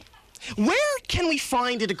 no. Where can we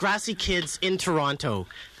find the Degrassi Kids in Toronto?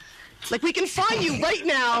 We can find you right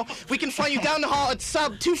now. We can find you down the hall at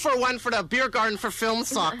Sub 241 for the beer garden for Film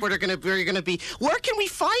Sock, where you're gonna be. Where can we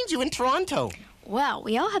find you in Toronto? Well,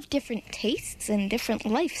 we all have different tastes and different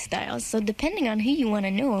lifestyles, so depending on who you want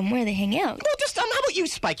to know and where they hang out. Well, just how about you,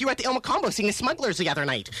 Spike? You were at the El Macombo seeing the Smugglers the other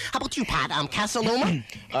night. How about you, Pat? Casa Loma?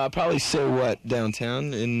 Probably So What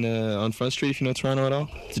downtown on Front Street, if you know Toronto at all.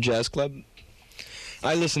 It's a jazz club.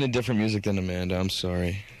 I listen to different music than Amanda. I'm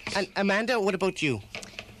sorry. And Amanda, what about you?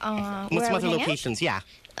 What's some other locations? Yeah.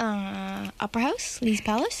 Opera House, Lee's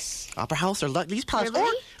Palace. Opera House or Lee's Palace.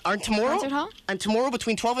 Really? Or tomorrow. Concert Hall. And tomorrow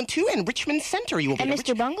between 12 and 2 in Richmond Centre. You will be And at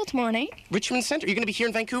Mr. Bungle tomorrow night. Richmond Centre. You're going to be here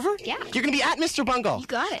in Vancouver? Yeah. You're going to be at Mr. Bungle. You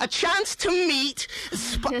got it. A chance to meet...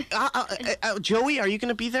 Joey, are you going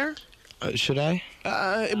to be there? Should I?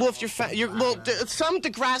 Well, if some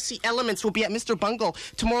Degrassi elements will be at Mr. Bungle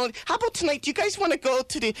tomorrow. How about tonight? Do you guys want to go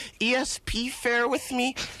to the ESP fair with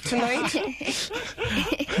me tonight?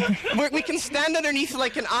 Where we can stand underneath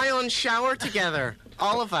like an ion shower together,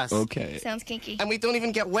 all of us. Okay. Sounds kinky. And we don't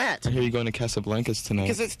even get wet. I hear you going to Casablanca's tonight.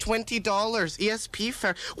 Because it's $20, ESP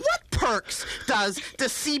fair. What perks does the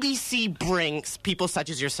CBC bring people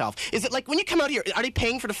such as yourself? Is it like when you come out here, are they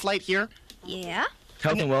paying for the flight here? Yeah.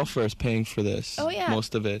 Health and Welfare is paying for this. Oh, yeah.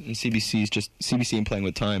 Most of it. And CBC and Playing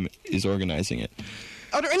with Time is organizing it.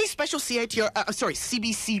 Are there any special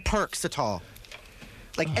CBC perks at all?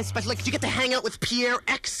 Like, especially, like, do you get to hang out with Pierre,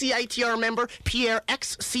 ex-CITR member, Pierre,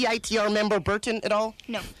 ex-CITR member Burton at all?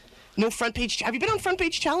 No. No front page. Have you been on Front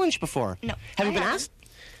Page Challenge before? No. Have you been asked?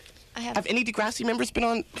 I have. Have any Degrassi members been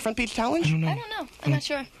on Front Page Challenge? I don't know. I'm not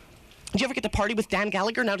sure. Did you ever get to party with Dan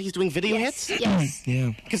Gallagher now that he's doing video hits? Yes.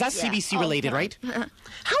 Yeah. Because that's Yeah, CBC all the related, time. right?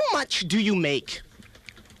 How much do you make?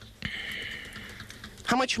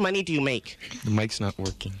 How much money do you make? The mic's not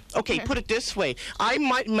working. Okay, put it this way. I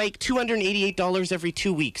might make $288 every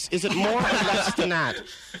 2 weeks. Is it more or less than that?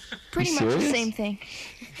 Pretty much the serious? same thing.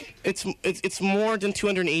 It's more than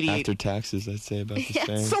 288. After taxes, I'd say about the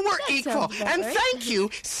same. So we're That equal. sounds about And right. thank you,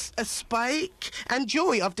 Spike and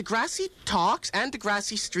Joey of Degrassi Talks and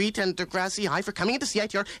Degrassi Street and Degrassi High for coming into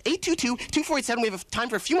CITR 822-247. We have time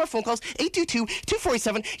for a few more phone calls.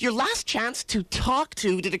 822-247. Your last chance to talk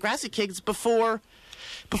to the Degrassi kids before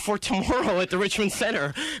tomorrow at the Richmond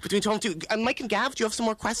Center. Between 12 and 2. And Mike and Gav, do you have some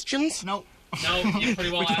more questions? Nope. No, you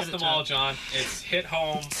pretty well asked them all, John. It's hit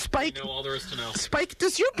home. Spike. You know all there is to know. Spike,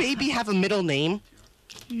 does your baby have a middle name?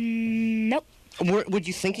 Nope. Would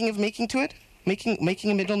you thinking of making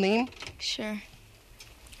a middle name? Sure.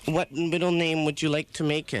 What middle name would you like to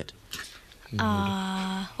make it?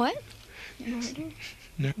 What? Nerd.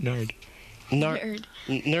 Nerd.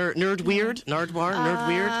 Nerd weird? Nardwuar? Nerd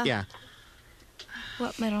weird? Yeah.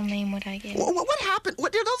 What middle name would I get? What happened?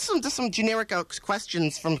 There's some generic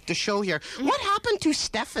questions from the show here. What happened to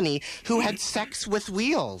Stephanie, who had sex with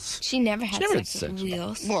wheels? She never had never sex had with sex with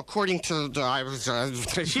wheels. Well, according to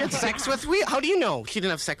she had sex with wheels. How do you know she didn't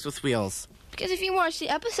have sex with wheels? Because if you watch the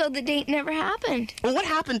episode, the date never happened. Well, what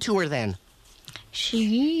happened to her then?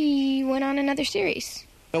 She went on another series.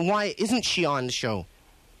 And why isn't she on the show?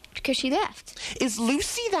 Because she left. Is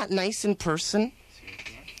Lucy that nice in person?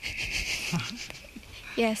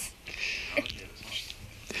 Yes.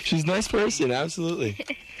 She's a nice person, absolutely.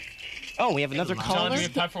 Oh, we have another John, caller? do we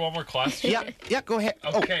have time for one more question? Yeah, go ahead.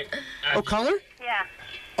 Okay. Oh, caller? Yeah.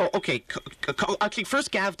 Oh, okay. Okay,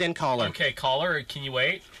 first Gav, then caller. Okay, caller, can you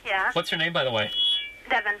wait? Yeah. What's your name, by the way?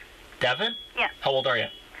 Devin. Devin? Yeah. How old are you?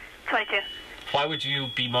 22. Why would you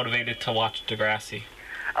be motivated to watch Degrassi?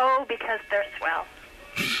 Oh, because they're swell.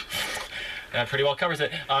 That pretty well covers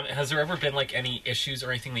it. Has there ever been like any issues or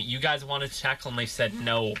anything that you guys wanted to tackle and they said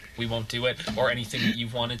no, we won't do it, or anything that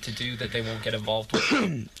you've wanted to do that they won't get involved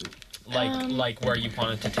with? like where you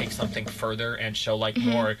wanted to take something further and show like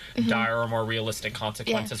more dire or more realistic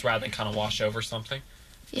consequences rather than kind of wash over something?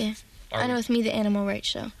 Yeah. I know it's me, the Animal Rights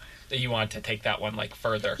Show. That you wanted to take that one like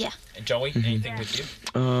further. Yeah. And Joey, anything with you?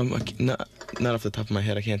 Not off the top of my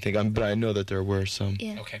head, I can't think. But I know that there were some.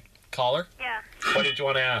 Yeah. Okay. Caller? Yeah. What did you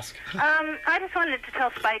want to ask? I just wanted to tell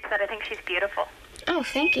Spike that I think she's beautiful. Oh,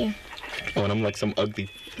 thank you. Oh, and I'm like some ugly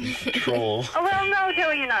troll. Oh, well, no,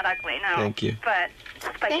 Joey, you're not ugly, no. Thank you. But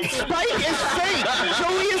Spike is Spike is fake.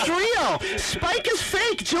 Joey is real. Spike is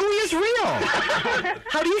fake. Joey is real.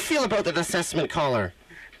 How do you feel about that assessment, caller?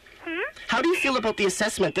 How do you feel about the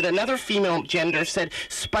assessment that another female gender said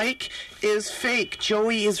Spike is fake,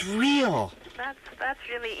 Joey is real? That's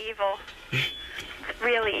really evil. It's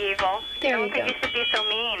really evil. There I don't you think go. you should be so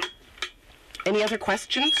mean. Any other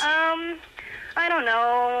questions? I don't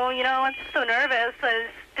know. You know, I'm just so nervous. I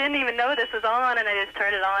just didn't even know this was on, and I just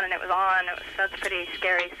turned it on, and it was on. That's pretty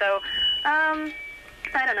scary. So, I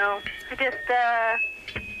don't know. I just,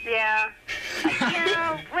 yeah.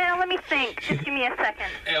 Well, let me think. Just give me a second.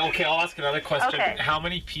 Okay, I'll ask another question. Okay. How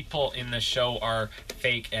many people in the show are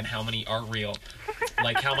fake and how many are real?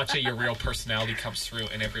 Like, how much of your real personality comes through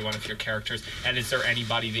in every one of your characters? And is there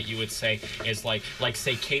anybody that you would say is like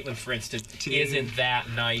say, Caitlin, for instance, isn't that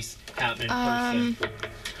nice out in person?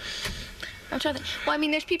 I'm trying to. Well, I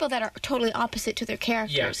mean, there's people that are totally opposite to their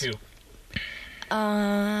characters. Yeah, too.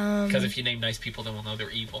 Because if you name nice people, then we'll know they're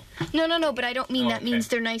evil. No, but I don't mean that okay. means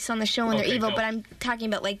they're nice on the show and Okay, they're evil, go. but I'm talking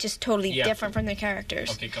about, like, just totally different from their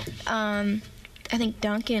characters. Okay, go. I think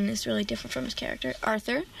Duncan is really different from his character.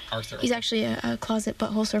 Arthur. He's okay. actually a closet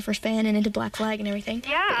Butthole Surfers fan and into Black Flag and everything.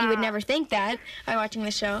 Yeah. But you would never think that by watching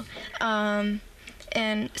the show.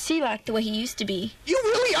 And Selak, the way he used to be. You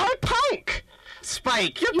really are punk.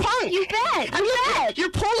 Spike, you're punk. You bet. And look, your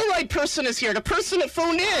Polaroid person is here. The person that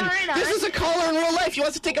phoned in. Right on. This is a caller in real life. He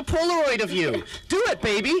wants to take a Polaroid of you. Do it,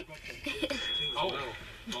 baby.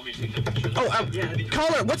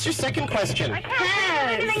 Caller, what's your second question? I can't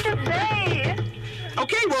have anything to say.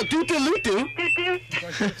 Okay, well, do-do-loo-do.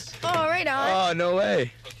 Oh, right on. Oh, no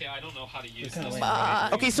way. Okay, I don't know how to use this.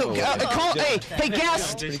 Okay, so call. Hey,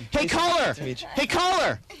 guest. Hey, caller. Hey,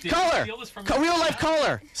 caller. Real life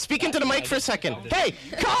caller. Speak into the mic for a second. Hey,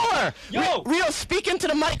 caller. Real. Speak into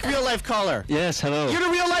the mic. Real life caller. Yes, hello. You're the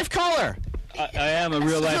real life caller. I am a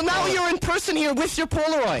real life. So now caller. you're in person here with your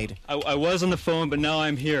Polaroid. I was on the phone, but now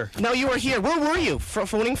I'm here. Now you are here. Where were you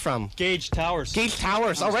phoning from? Gage Towers. Gage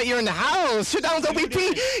Towers. All right, you're in the house. Sit down,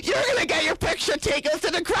 WP. You're gonna get your picture taken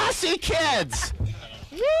to the Grassy Kids.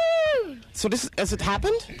 Woo! So has it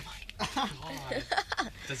happened?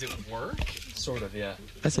 Does it work? Sort of, yeah.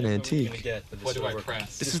 That's an antique. What do I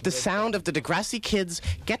press? This is the sound of the Degrassi Kids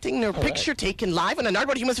getting their picture taken live on the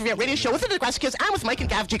Nardwuar Humans Radio Show with the Degrassi Kids and with Mike and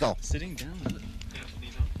Gav Jiggle. Sitting down.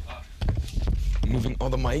 Moving all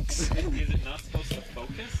the mics. Is it not supposed to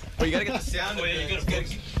focus? Oh, you gotta get the sound of the...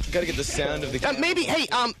 You gotta get the sound of the... Maybe, hey,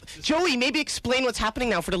 Joey, maybe explain what's happening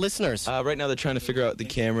now for the listeners. Right now they're trying to figure out the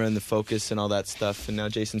camera and the focus and all that stuff, and now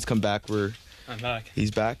Jason's come back. I'm back.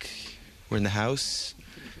 He's back. We're in the house.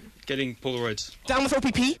 Getting Polaroids. Down with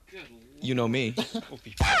OPP? You know me. I'm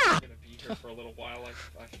gonna be here for a little while,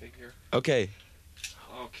 I figure. Okay.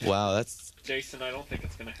 Okay. Wow, that's... Jason, I don't think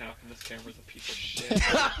it's gonna happen. This camera's a piece of shit.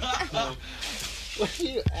 What are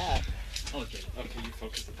you at? Okay, you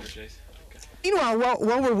focus up there, Jason. Okay. Meanwhile,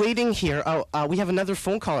 while we're waiting here, we have another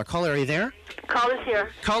phone caller. Caller, are you there? Caller's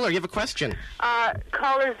here. Caller, you have a question.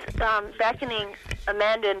 Caller's beckoning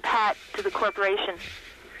Amanda and Pat to the corporation.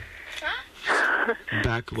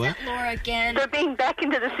 Back what? Laura again. They're being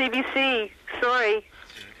beckoned to the CBC. Sorry.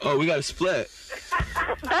 Oh, we gotta split.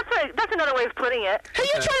 That's another way of putting it. Hey,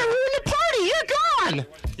 you're trying to ruin the party. You're gone.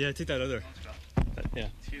 Yeah, take that other. Yeah.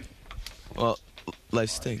 Well, life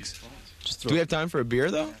stinks. Do we have time for a beer,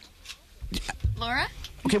 though? Laura?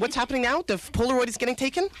 Okay, what's happening now? The Polaroid is getting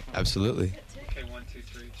taken? Absolutely. Okay, 1, 2,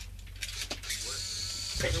 3.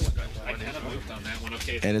 I kind of moved on that one.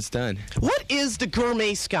 Okay. And it's done. What is the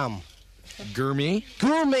gourmet scum? Gourmet?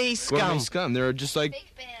 Gourmet scum. Gourmet scum. They're just like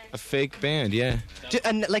a fake band, yeah.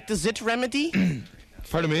 Like the Zit Remedy?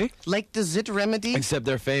 Pardon me? Like the Zit Remedy? Except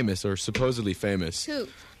they're famous, or supposedly famous. Who?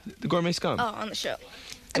 The Gourmet Scum. Oh, on the show.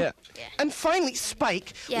 Yeah. And finally,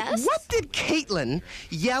 Spike, Yes? what did Caitlin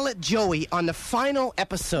yell at Joey on the final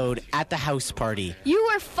episode at the house party? You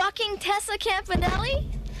were fucking Tessa Campanelli?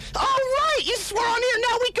 All right, you swore on air.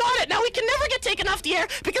 Now we got it. Now we can never get taken off the air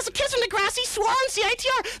because the kids from Degrassi swore on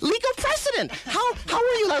CITR. Legal precedent. How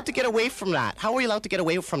are you allowed to get away from that? How are you allowed to get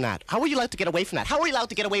away from that? How are you allowed to get away from that? How are you allowed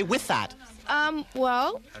to get away with that?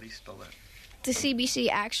 Well, How do you spell that? the CBC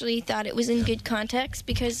actually thought it was in good context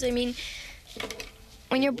because, I mean,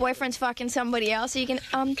 when your boyfriend's fucking somebody else, you can,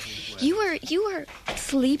 you were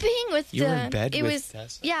sleeping with You were in bed it with was,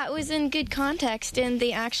 Tess? Yeah, it was in good context, and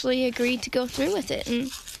they actually agreed to go through with it,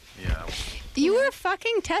 and... Yeah. You were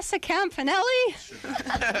fucking Tessa Campanelli?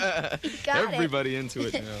 Got Everybody into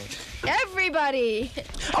it now. Everybody!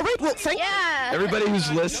 All right, well, thank Yeah! Everybody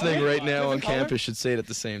who's listening right now on campus should say it at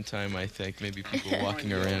the same time, I think. Maybe people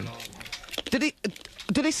walking around. Do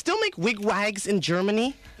they still make wigwags in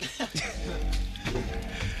Germany?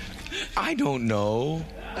 I don't know.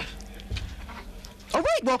 All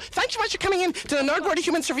right, well, thanks so much for coming in to the Nardwuar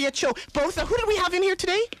Human Serviette Show. Both, who did we have in here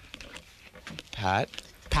today? Pat?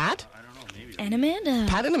 Pat? And Amanda.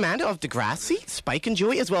 Pat and Amanda of Degrassi, Spike and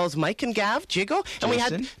Joey, as well as Mike and Gav, Jiggle. And we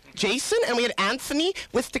had Jason, and we had Anthony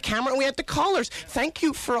with the camera, and we had the callers. Thank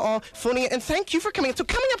you for all phoning in, and thank you for coming in. So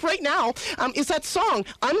coming up right now is that song,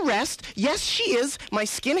 Unrest. Yes, She Is, My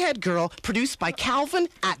Skinhead Girl, produced by Calvin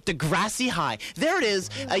at Degrassi High. There it is,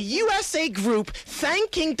 a USA group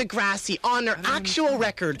thanking Degrassi on their actual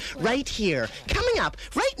record right here. Coming up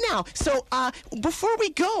right now. So before we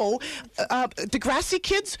go, Degrassi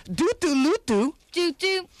kids, do-do-loo-do.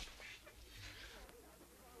 Do-do.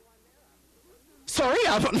 Sorry,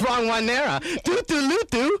 wrong one there.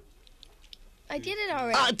 Do-do-loo-do. I did it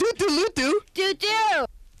already. Do-do-loo-do. Do-do.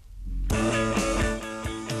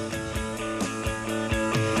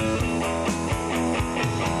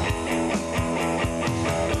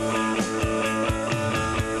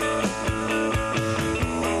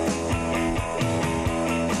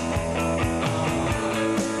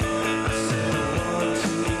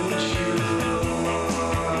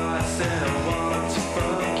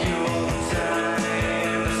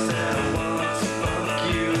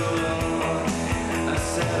 I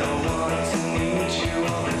said I want to meet you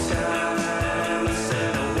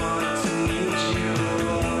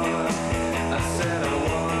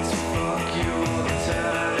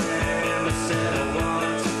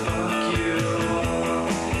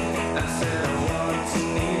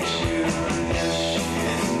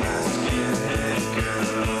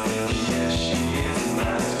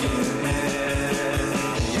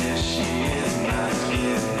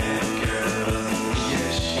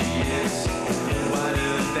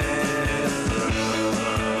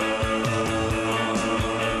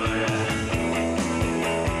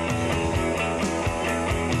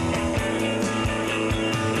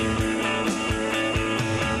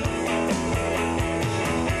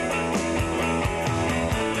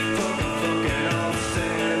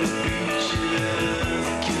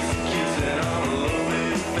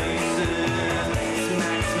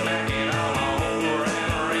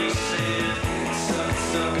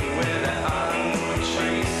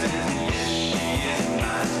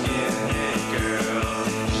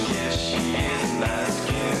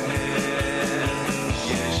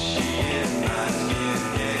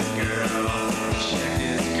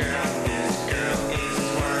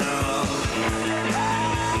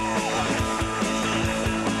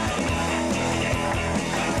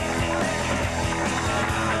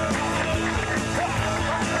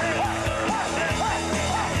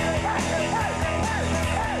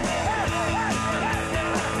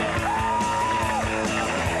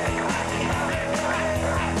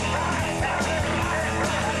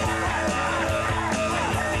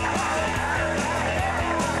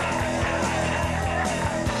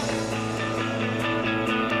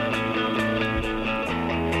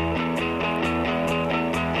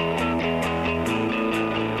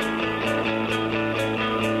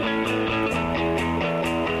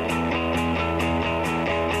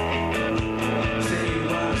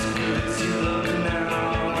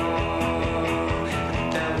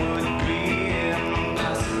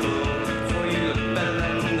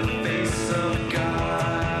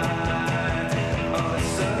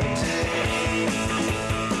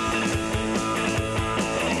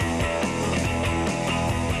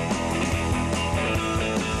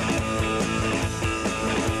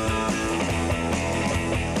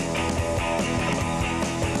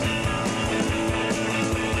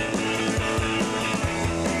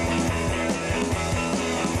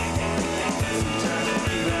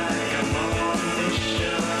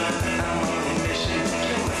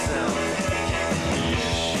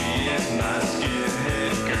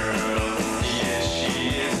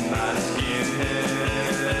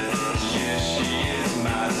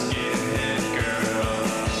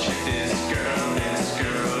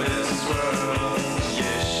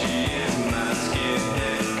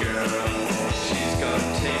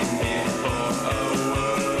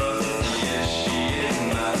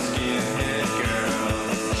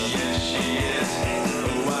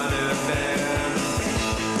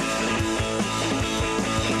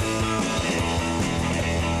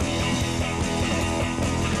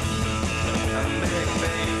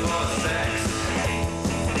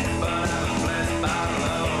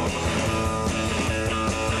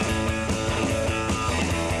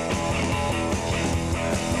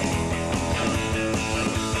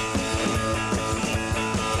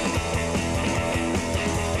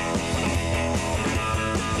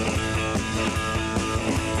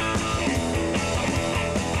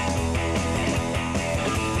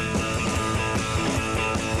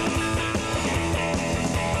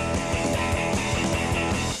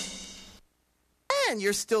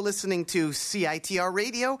you're still listening to CITR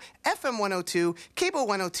Radio, FM 102, Cable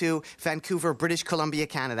 102, Vancouver, British Columbia,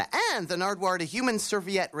 Canada, and the Nardwuar to Human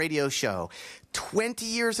Serviette Radio Show. 20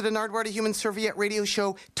 years at a Nardwuar to Human Serviette Radio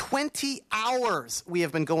Show. 20 hours we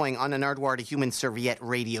have been going on a Nardwuar to Human Serviette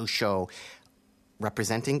Radio Show,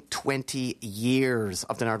 representing 20 years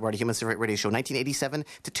of the Nardwuar to Human Serviette Radio Show, 1987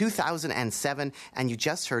 to 2007. And you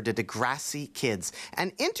just heard the Degrassi Kids,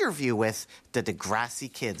 an interview with the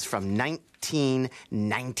Degrassi Kids from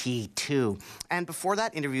 1992. And before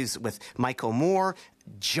that, interviews with Michael Moore,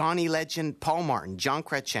 Johnny Legend, Paul Martin, John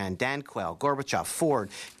Kretschan, Dan Quayle, Gorbachev, Ford,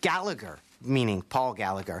 Gallagher, meaning Paul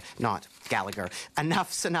Gallagher, not Gallagher.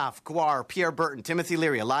 Enough's Enough, Guar, Pierre Burton, Timothy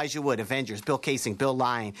Leary, Elijah Wood, Avengers, Bill Casing, Bill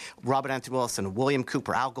Lyon, Robert Anthony Wilson, William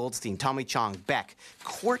Cooper, Al Goldstein, Tommy Chong, Beck,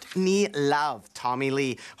 Courtney Love, Tommy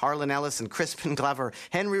Lee, Harlan Ellison, Crispin Glover,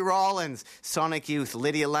 Henry Rollins, Sonic Youth,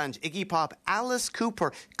 Lydia Lunge, Iggy Pop, Alice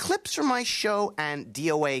Cooper, clips from my show, and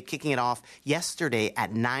DOA kicking it off yesterday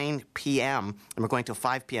at 9 p.m. And we're going till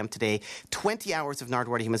 5 p.m. today. 20 hours of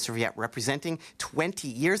Nardwuar to Human Serviette representing 20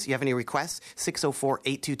 years. You have any requests?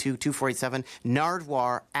 604-822-2487,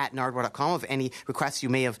 Nardwuar at nardwuar.com of any requests you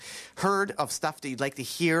may have heard of stuff that you'd like to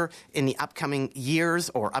hear in the upcoming years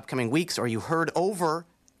or upcoming weeks, or you heard over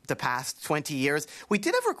the past 20 years. We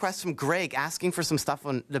did have requests from Greg asking for some stuff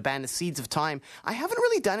on the band Seeds of Time. I haven't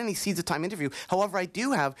really done any Seeds of Time interview. However, I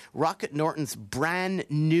do have Rocket Norton's brand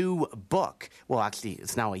new book. Well, actually,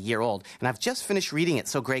 it's now a year old, and I've just finished reading it.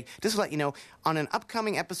 So, Greg, just to let you know, on an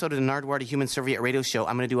upcoming episode of the Nardwuar to Human Serviette Radio Show,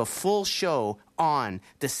 I'm going to do a full show on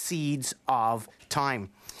the Seeds of Time.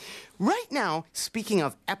 Right now, speaking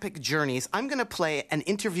of epic journeys, I'm going to play an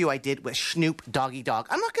interview I did with Snoop Doggy Dogg.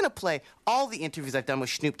 I'm not going to play all the interviews I've done with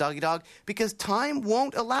Snoop Doggy Dogg because time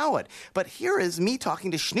won't allow it. But here is me talking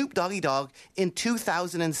to Snoop Doggy Dogg in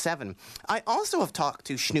 2007. I also have talked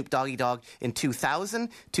to Snoop Doggy Dogg in 2000,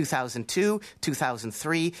 2002,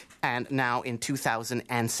 2003, and now in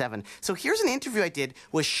 2007. So here's an interview I did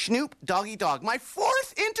with Snoop Doggy Dogg, my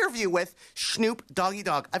fourth interview with Snoop Doggy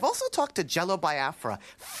Dogg. I've also talked to Jello Biafra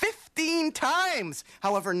 15 times.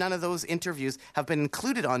 However, none of those interviews have been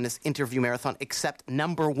included on this interview marathon except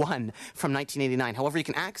number 1 from 1989. However, you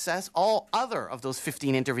can access all other of those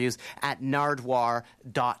 15 interviews at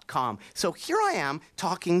nardwuar.com. So here I am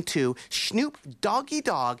talking to Snoop Doggy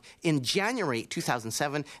Dogg in January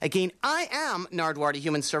 2007. Again, I am Nardwuar to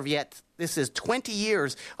Human Serviette. This is 20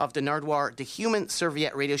 years of the Nardwuar to Human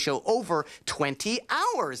Serviette Radio Show, over 20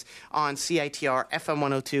 hours on CITR, FM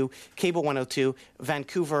 102, Cable 102,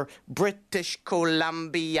 Vancouver, British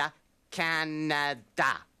Columbia,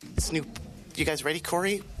 Canada. Snoop, you guys ready,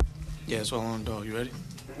 Corey? Yeah, it's all on, dog. You ready?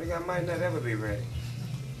 I think I might not ever be ready.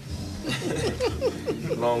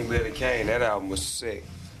 Long Billy Kane, that album was sick.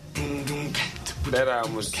 That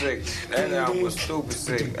album was sick. That album was stupid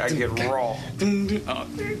sick. I get raw. R-A-W.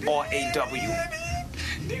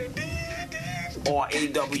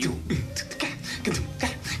 R-A-W.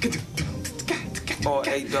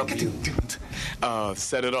 R-A-W.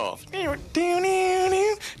 Set it off.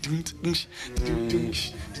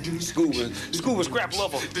 Scuba scrap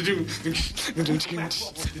lover.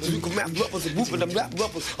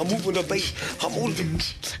 I'm moving the bass. I'm moving.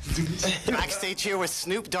 Backstage here with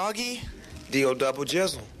Snoop Doggy. D.O. Double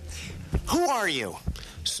Jizzle. Who are you?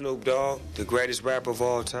 Snoop Dogg, the greatest rapper of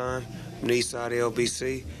all time. From the east side of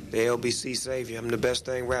LBC, the LBC savior. I'm the best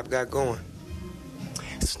thing rap got going.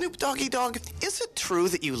 Snoop Doggy Dogg, is it true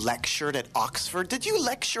that you lectured at Oxford? Did you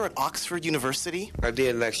lecture at Oxford University? I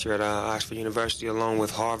did lecture at Oxford University along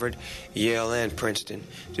with Harvard, Yale, and Princeton,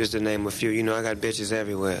 just to name a few. You know, I got bitches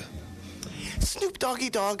everywhere. Snoop Doggy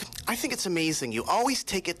Dogg, I think it's amazing. You always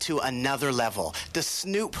take it to another level. The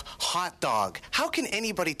Snoop hot dog. How can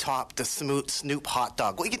anybody top the Snoop hot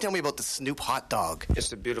dog? What can you tell me about the Snoop hot dog?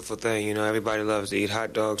 It's a beautiful thing, you know. Everybody loves to eat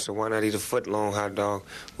hot dogs, so why not eat a foot-long hot dog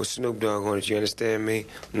with Snoop Dogg on it? You understand me?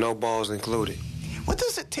 No balls included. What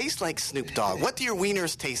does it taste like, Snoop Dogg? What do your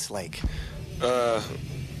wieners taste like?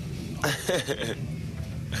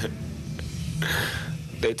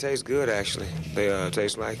 They taste good, actually. They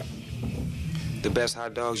taste like the best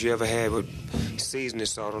hot dogs you ever had with seasoning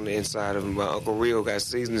salt on the inside of them. My Uncle Rio got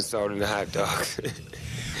seasoning salt in the hot dogs.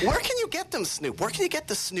 Where can you get them, Snoop? Where can you get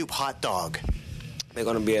the Snoop hot dog? They're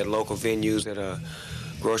going to be at local venues, at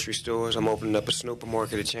grocery stores. I'm opening up a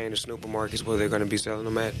Snoopermarket, a chain of Snoopermarkets where they're going to be selling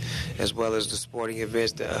them at, as well as the sporting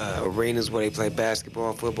events, the arenas where they play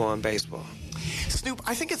basketball, football, and baseball. Snoop,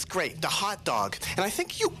 I think it's great, the hot dog. And I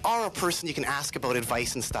think you are a person you can ask about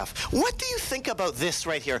advice and stuff. What do you think about this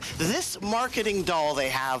right here? This marketing doll they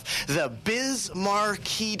have, the Biz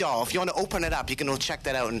Marquee doll. If you want to open it up, you can go check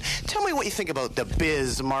that out. And tell me what you think about the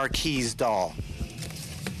Biz Marquee doll.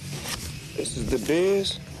 This is the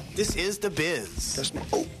Biz? This is the Biz. That's my...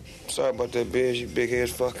 Oh, sorry about that, Biz, you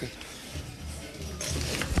big-ass fucker.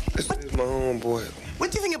 This is my homeboy.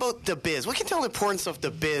 What do you think about the Biz? What can you tell the importance of the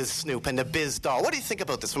Biz, Snoop, and the Biz doll? What do you think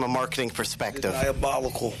about this from a marketing perspective? It's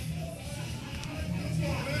diabolical.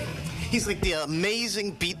 He's like the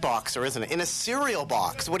amazing beatboxer, isn't it? In a cereal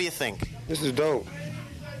box. What do you think? This is dope.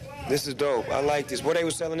 This is dope. I like this. What they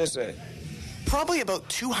was selling this at? Probably about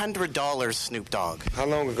 $200, Snoop Dogg. How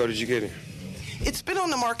long ago did you get it? It's been on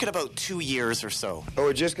the market about 2 years or so. Oh,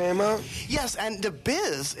 it just came out? Yes, and the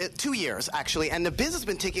Biz, 2 years actually, and the Biz has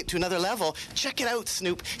been taking it to another level. Check it out,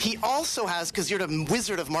 Snoop. He also has, because you're the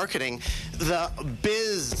wizard of marketing, the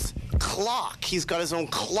Biz clock. He's got his own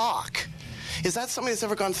clock. Is that something that's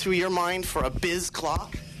ever gone through your mind for a Biz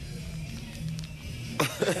clock?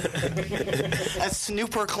 A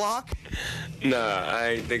snooper clock? Nah, I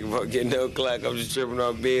ain't thinking about getting no clock. I'm just tripping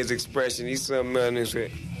off Biz's expression. He's something on this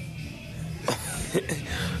way.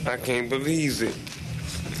 I can't believe it.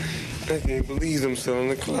 I can't believe I'm selling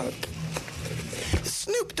the clock.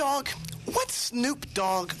 Snoop Dogg, what's Snoop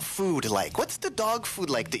Dogg food like? What's the dog food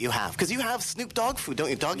like that you have? Because you have Snoop Dogg food, don't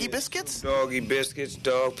you? Doggy biscuits? Doggy biscuits,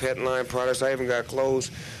 dog pet line products. I even got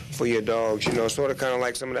clothes for your dogs. You know, sort of kind of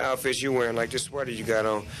like some of the outfits you wearing, like this sweater you got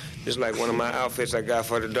on. Just like one of my outfits I got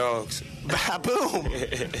for the dogs. Baboom!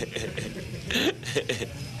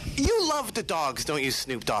 You love the dogs, don't you,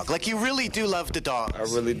 Snoop Dogg? Like, you really do love the dogs. I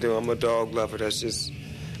really do. I'm a dog lover. That's just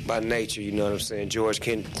by nature, you know what I'm saying? George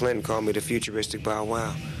Clinton called me the futuristic Bow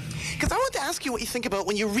Wow. Because I want to ask you what you think about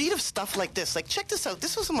when you read of stuff like this. Like, check this out.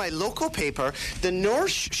 This was in my local paper, the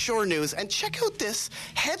North Shore News. And check out this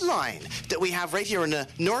headline that we have right here in the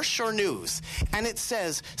North Shore News. And it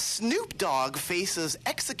says, Snoop Dogg faces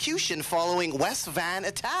execution following West Van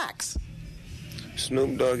attacks.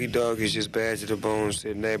 Snoop Doggy Dogg is just bad to the bone,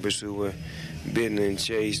 said neighbors who were bitten and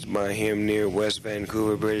chased by him near West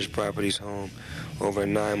Vancouver British Properties home over a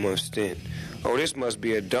 9-month stint. Oh, this must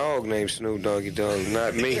be a dog named Snoop Doggy Dogg,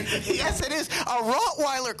 not me. Yes, it is. A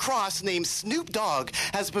Rottweiler cross named Snoop Dogg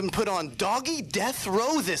has been put on doggy death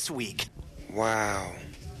row this week. Wow.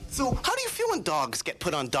 So how do you feel when dogs get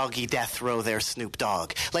put on doggy death row there, Snoop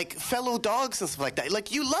Dogg? Like fellow dogs and stuff like that.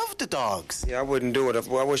 Like, you love the dogs. Yeah, I wouldn't do it.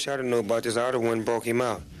 I wish I'd have known about this. I would have went and broke him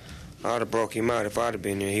out. I would have broke him out if I'd have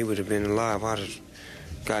been there. He would have been alive. I'd have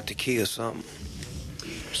got the key or something.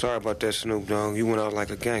 Sorry about that, Snoop Dogg. You went out like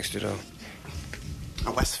a gangster, though.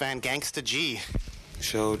 A West Van gangsta G.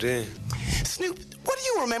 Sure did. Snoop, what do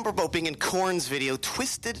you remember about being in Korn's video,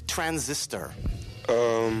 Twisted Transistor?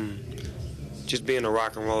 Just being a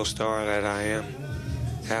rock and roll star that I am.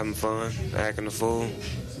 Having fun, acting a fool.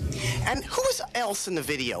 And who was else in the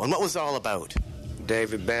video, and what was it all about?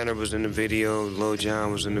 David Banner was in the video, Lil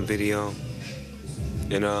Jon was in the video,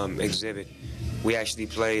 and Exhibit. We actually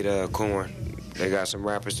played Korn. They got some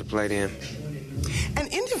rappers to play them. And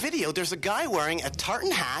in the video, there's a guy wearing a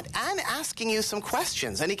tartan hat and asking you some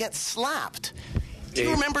questions, and he gets slapped. Do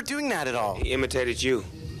you remember doing that at all? He imitated you.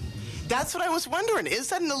 That's what I was wondering. Is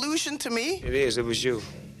that an allusion to me? It is. It was you.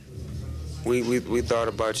 We thought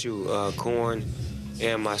about you, Korn,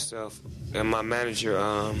 and myself, and my manager.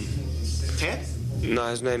 Ted? No,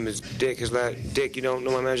 his name is Dick. Dick. You don't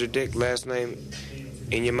know my manager, Dick? Last name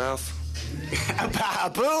in your mouth.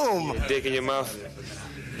 Boom. Dick in your mouth.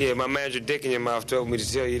 Yeah, my manager, Dick in your mouth, told me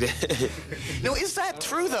to tell you that. No, is that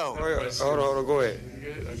true though? Hold on. Go ahead.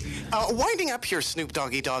 Winding up here, Snoop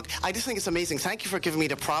Doggy Dogg, I just think it's amazing. Thank you for giving me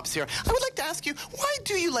the props here. I would like to ask you, why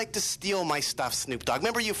do you like to steal my stuff, Snoop Dogg?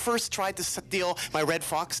 Remember you first tried to steal my Red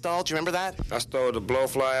Fox doll? Do you remember that? I stole the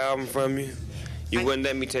Blowfly album from you. You wouldn't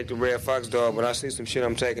let me take the Red Fox doll, but I see some shit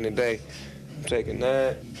I'm taking today. I'm taking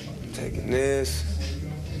that, I'm taking this,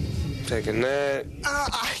 I'm taking that.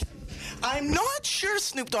 I'm not sure,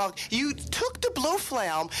 Snoop Dogg. You took the Blowfly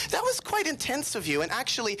album. That was quite intense of you. And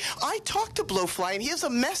actually, I talked to Blowfly, and he has a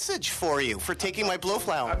message for you for taking my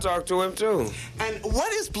Blowfly album. I talked to him, too. And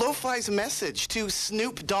what is Blowfly's message to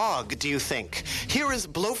Snoop Dogg, do you think? Here is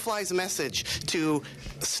Blowfly's message to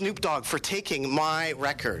Snoop Dogg for taking my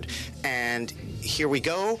record. And here we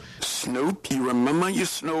go. Snoop, you remember you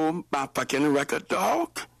snore my fucking record,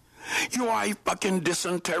 dog? You are a fucking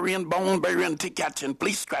dysentery and bone burying, tick catching,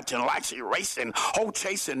 police scratching, lax erasing, hoe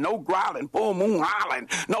chasing, no growling, full moon howling,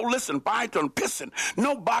 no listen, fighting, pissing,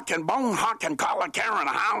 no barking, bone hocking, collar carrying,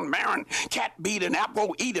 hound marrying, cat beating,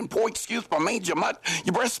 apple eating, poor excuse for major mutt.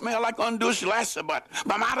 Your breath smell like undouched lasher butt,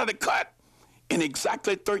 but I'm out of the cut. In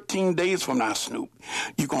exactly 13 days from now, Snoop,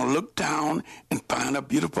 you're gonna look down and find a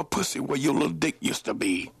beautiful pussy where your little dick used to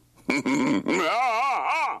be.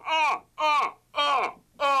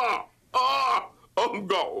 I'm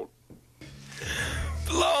gone.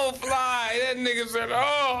 Blowfly. That nigga said,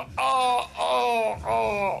 I'm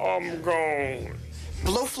gone.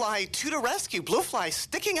 Blowfly to the rescue. Blowfly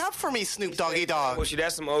sticking up for me, Snoop Doggy Dogg. Well, see,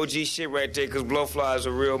 that's some OG shit right there, because Blowfly is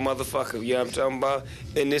a real motherfucker. You know what I'm talking about?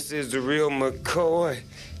 And this is the real McCoy.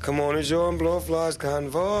 Come on and join Blowfly's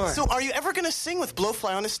convoy. So are you ever going to sing with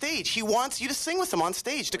Blowfly on the stage? He wants you to sing with him on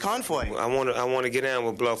stage, the convoy. I want to get down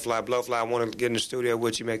with Blowfly. Blowfly, I want to get in the studio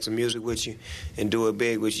with you, make some music with you, and do it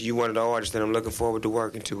big with you. You're one of the artists that I'm looking forward to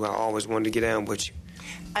working to. I always wanted to get down with you.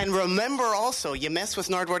 And remember also, you mess with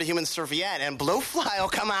Nardwuar the Human Serviette, and Blowfly will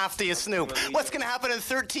come after you, Snoop. What's going to happen in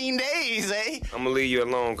 13 days, eh? I'm going to leave you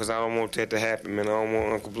alone, because I don't want that to happen, man. I don't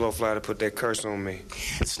want Uncle Blowfly to put that curse on me.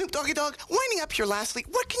 Snoop Doggy Dogg, winding up here lastly,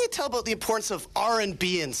 what can you tell about the importance of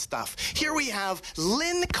R&B and stuff? Here we have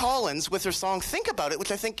Lynn Collins with her song Think About It,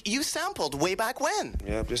 which I think you sampled way back when.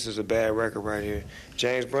 Yep, this is a bad record right here.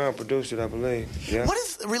 James Brown produced it, I believe. Yeah. What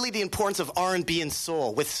is really the importance of R&B and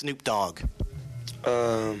soul with Snoop Dogg?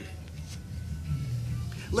 Like,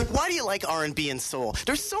 why do you like R&B and soul?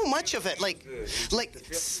 There's so much of it, like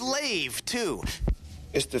Slave, too.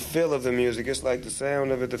 It's the feel of the music. It's like the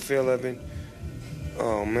sound of it, the feel of it.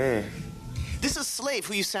 Oh, man. This is Slave,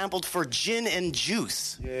 who you sampled for Gin and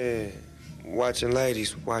Juice. Yeah. Watching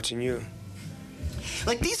ladies, watching you.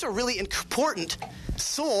 Like, these are really important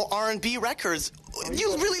soul R&B records.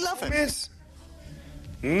 You really love it.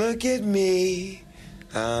 Look at me.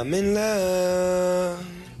 I'm in love.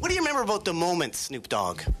 What do you remember about the moment, Snoop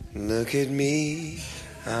Dogg? Look at me,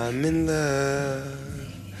 I'm in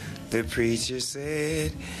love. The preacher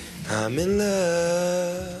said, I'm in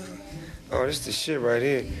love. Oh, this is the shit right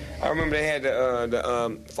here. I remember they had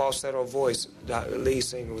the falsetto voice. The lead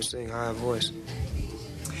singer was singing high voice.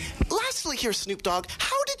 Lastly here, Snoop Dogg,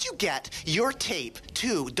 how did you get your tape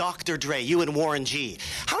to Dr. Dre, you and Warren G?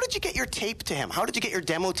 How did you get your tape to him? How did you get your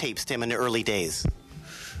demo tapes to him in the early days?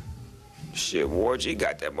 Shit, Warren G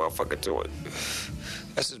got that motherfucker to it.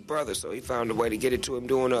 That's his brother, so he found a way to get it to him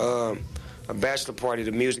doing a bachelor party.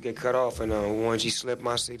 The music had cut off, and Warren G slipped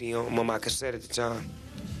my CD on, my cassette at the time.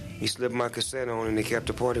 He slipped my cassette on, and they kept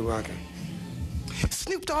the party rocking.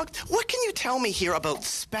 Snoop Dogg, what can you tell me here about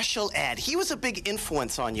Special Ed? He was a big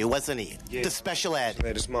influence on you, wasn't he? Yeah. The Special Ed.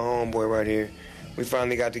 This is my homeboy right here. We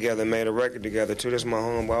finally got together and made a record together, too. This is my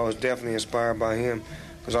homeboy. I was definitely inspired by him,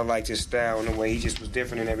 because I liked his style and the way he just was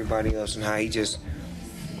different than everybody else, and how he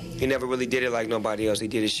never really did it like nobody else. He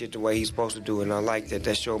did his shit the way he's supposed to do it, and I liked that.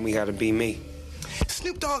 That showed me how to be me.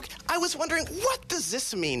 Snoop Dogg, I was wondering, what does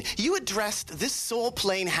this mean? You addressed this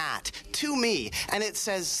soul-plane hat to me, and it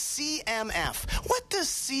says CMF. What does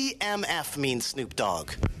CMF mean, Snoop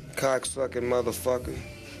Dogg? Cock-sucking motherfucker.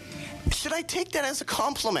 Should I take that as a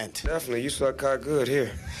compliment? Definitely. You suck cock good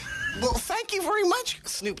here. Well, thank you very much,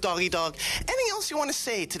 Snoop Doggy Dogg. Anything else you want to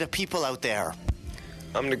say to the people out there?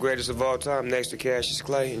 I'm the greatest of all time, next to Cassius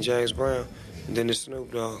Clay and James Brown, and then the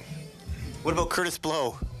Snoop Dogg. What about Curtis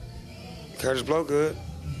Blow? Curtis Blow good.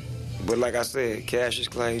 But like I said, Cassius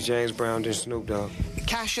Clay, James Brown, then Snoop Dogg.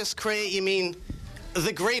 Cassius Clay, you mean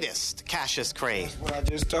the greatest Cassius Clay? That's what I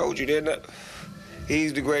just told you, didn't I?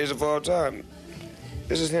 He's the greatest of all time.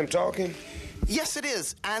 This is him talking? Yes, it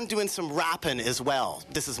is, and doing some rapping as well.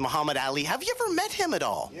 This is Muhammad Ali. Have you ever met him at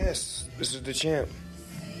all? Yes, this is the champ.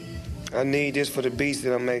 I need this for the beats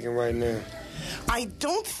that I'm making right now. I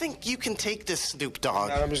don't think you can take this, Snoop Dogg.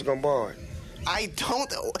 No, I'm just gonna borrow it. I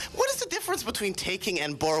don't. What is the difference between taking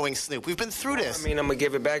and borrowing, Snoop? We've been through this. I mean, I'm gonna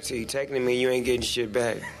give it back to you. Taking it mean you ain't getting shit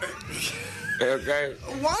back. Okay?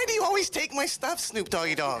 Why do you always take my stuff, Snoop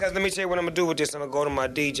Doggy Dogg? Because let me tell you what I'm gonna do with this. I'm gonna go to my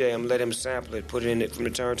DJ. I'm gonna let him sample it, put it in it from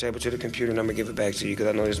the turntable to the computer, and I'm gonna give it back to you because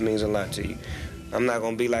I know this means a lot to you. I'm not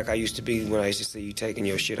gonna be like I used to be when I used to see you taking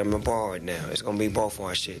your shit. I'm gonna borrow it now. It's gonna be both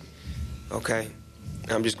our shit. Okay?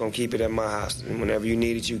 I'm just gonna keep it at my house, and whenever you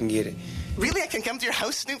need it, you can get it. Really? I can come to your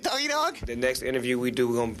house, Snoop Doggy Dogg? The next interview we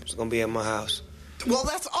do, it's gonna be at my house. Well,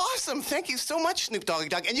 that's awesome. Thank you so much, Snoop Doggy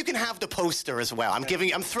Dogg. And you can have the poster as well. I'm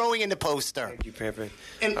throwing in the poster. Thank you, Pimpin'.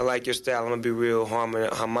 I like your style. I'm gonna be real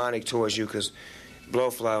harmonic towards you, because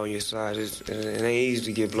Blowfly on your side, it ain't easy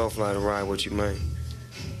to get Blowfly to ride with you, man.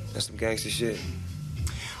 That's some gangster shit.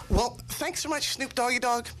 Well, thanks so much, Snoop Doggy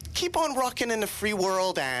Dogg. Keep on rocking in the free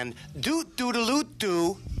world and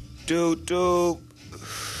do-do-do-do-do. Do-do.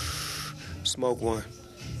 Smoke one.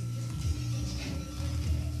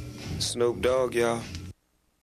 Snoop Dogg, y'all.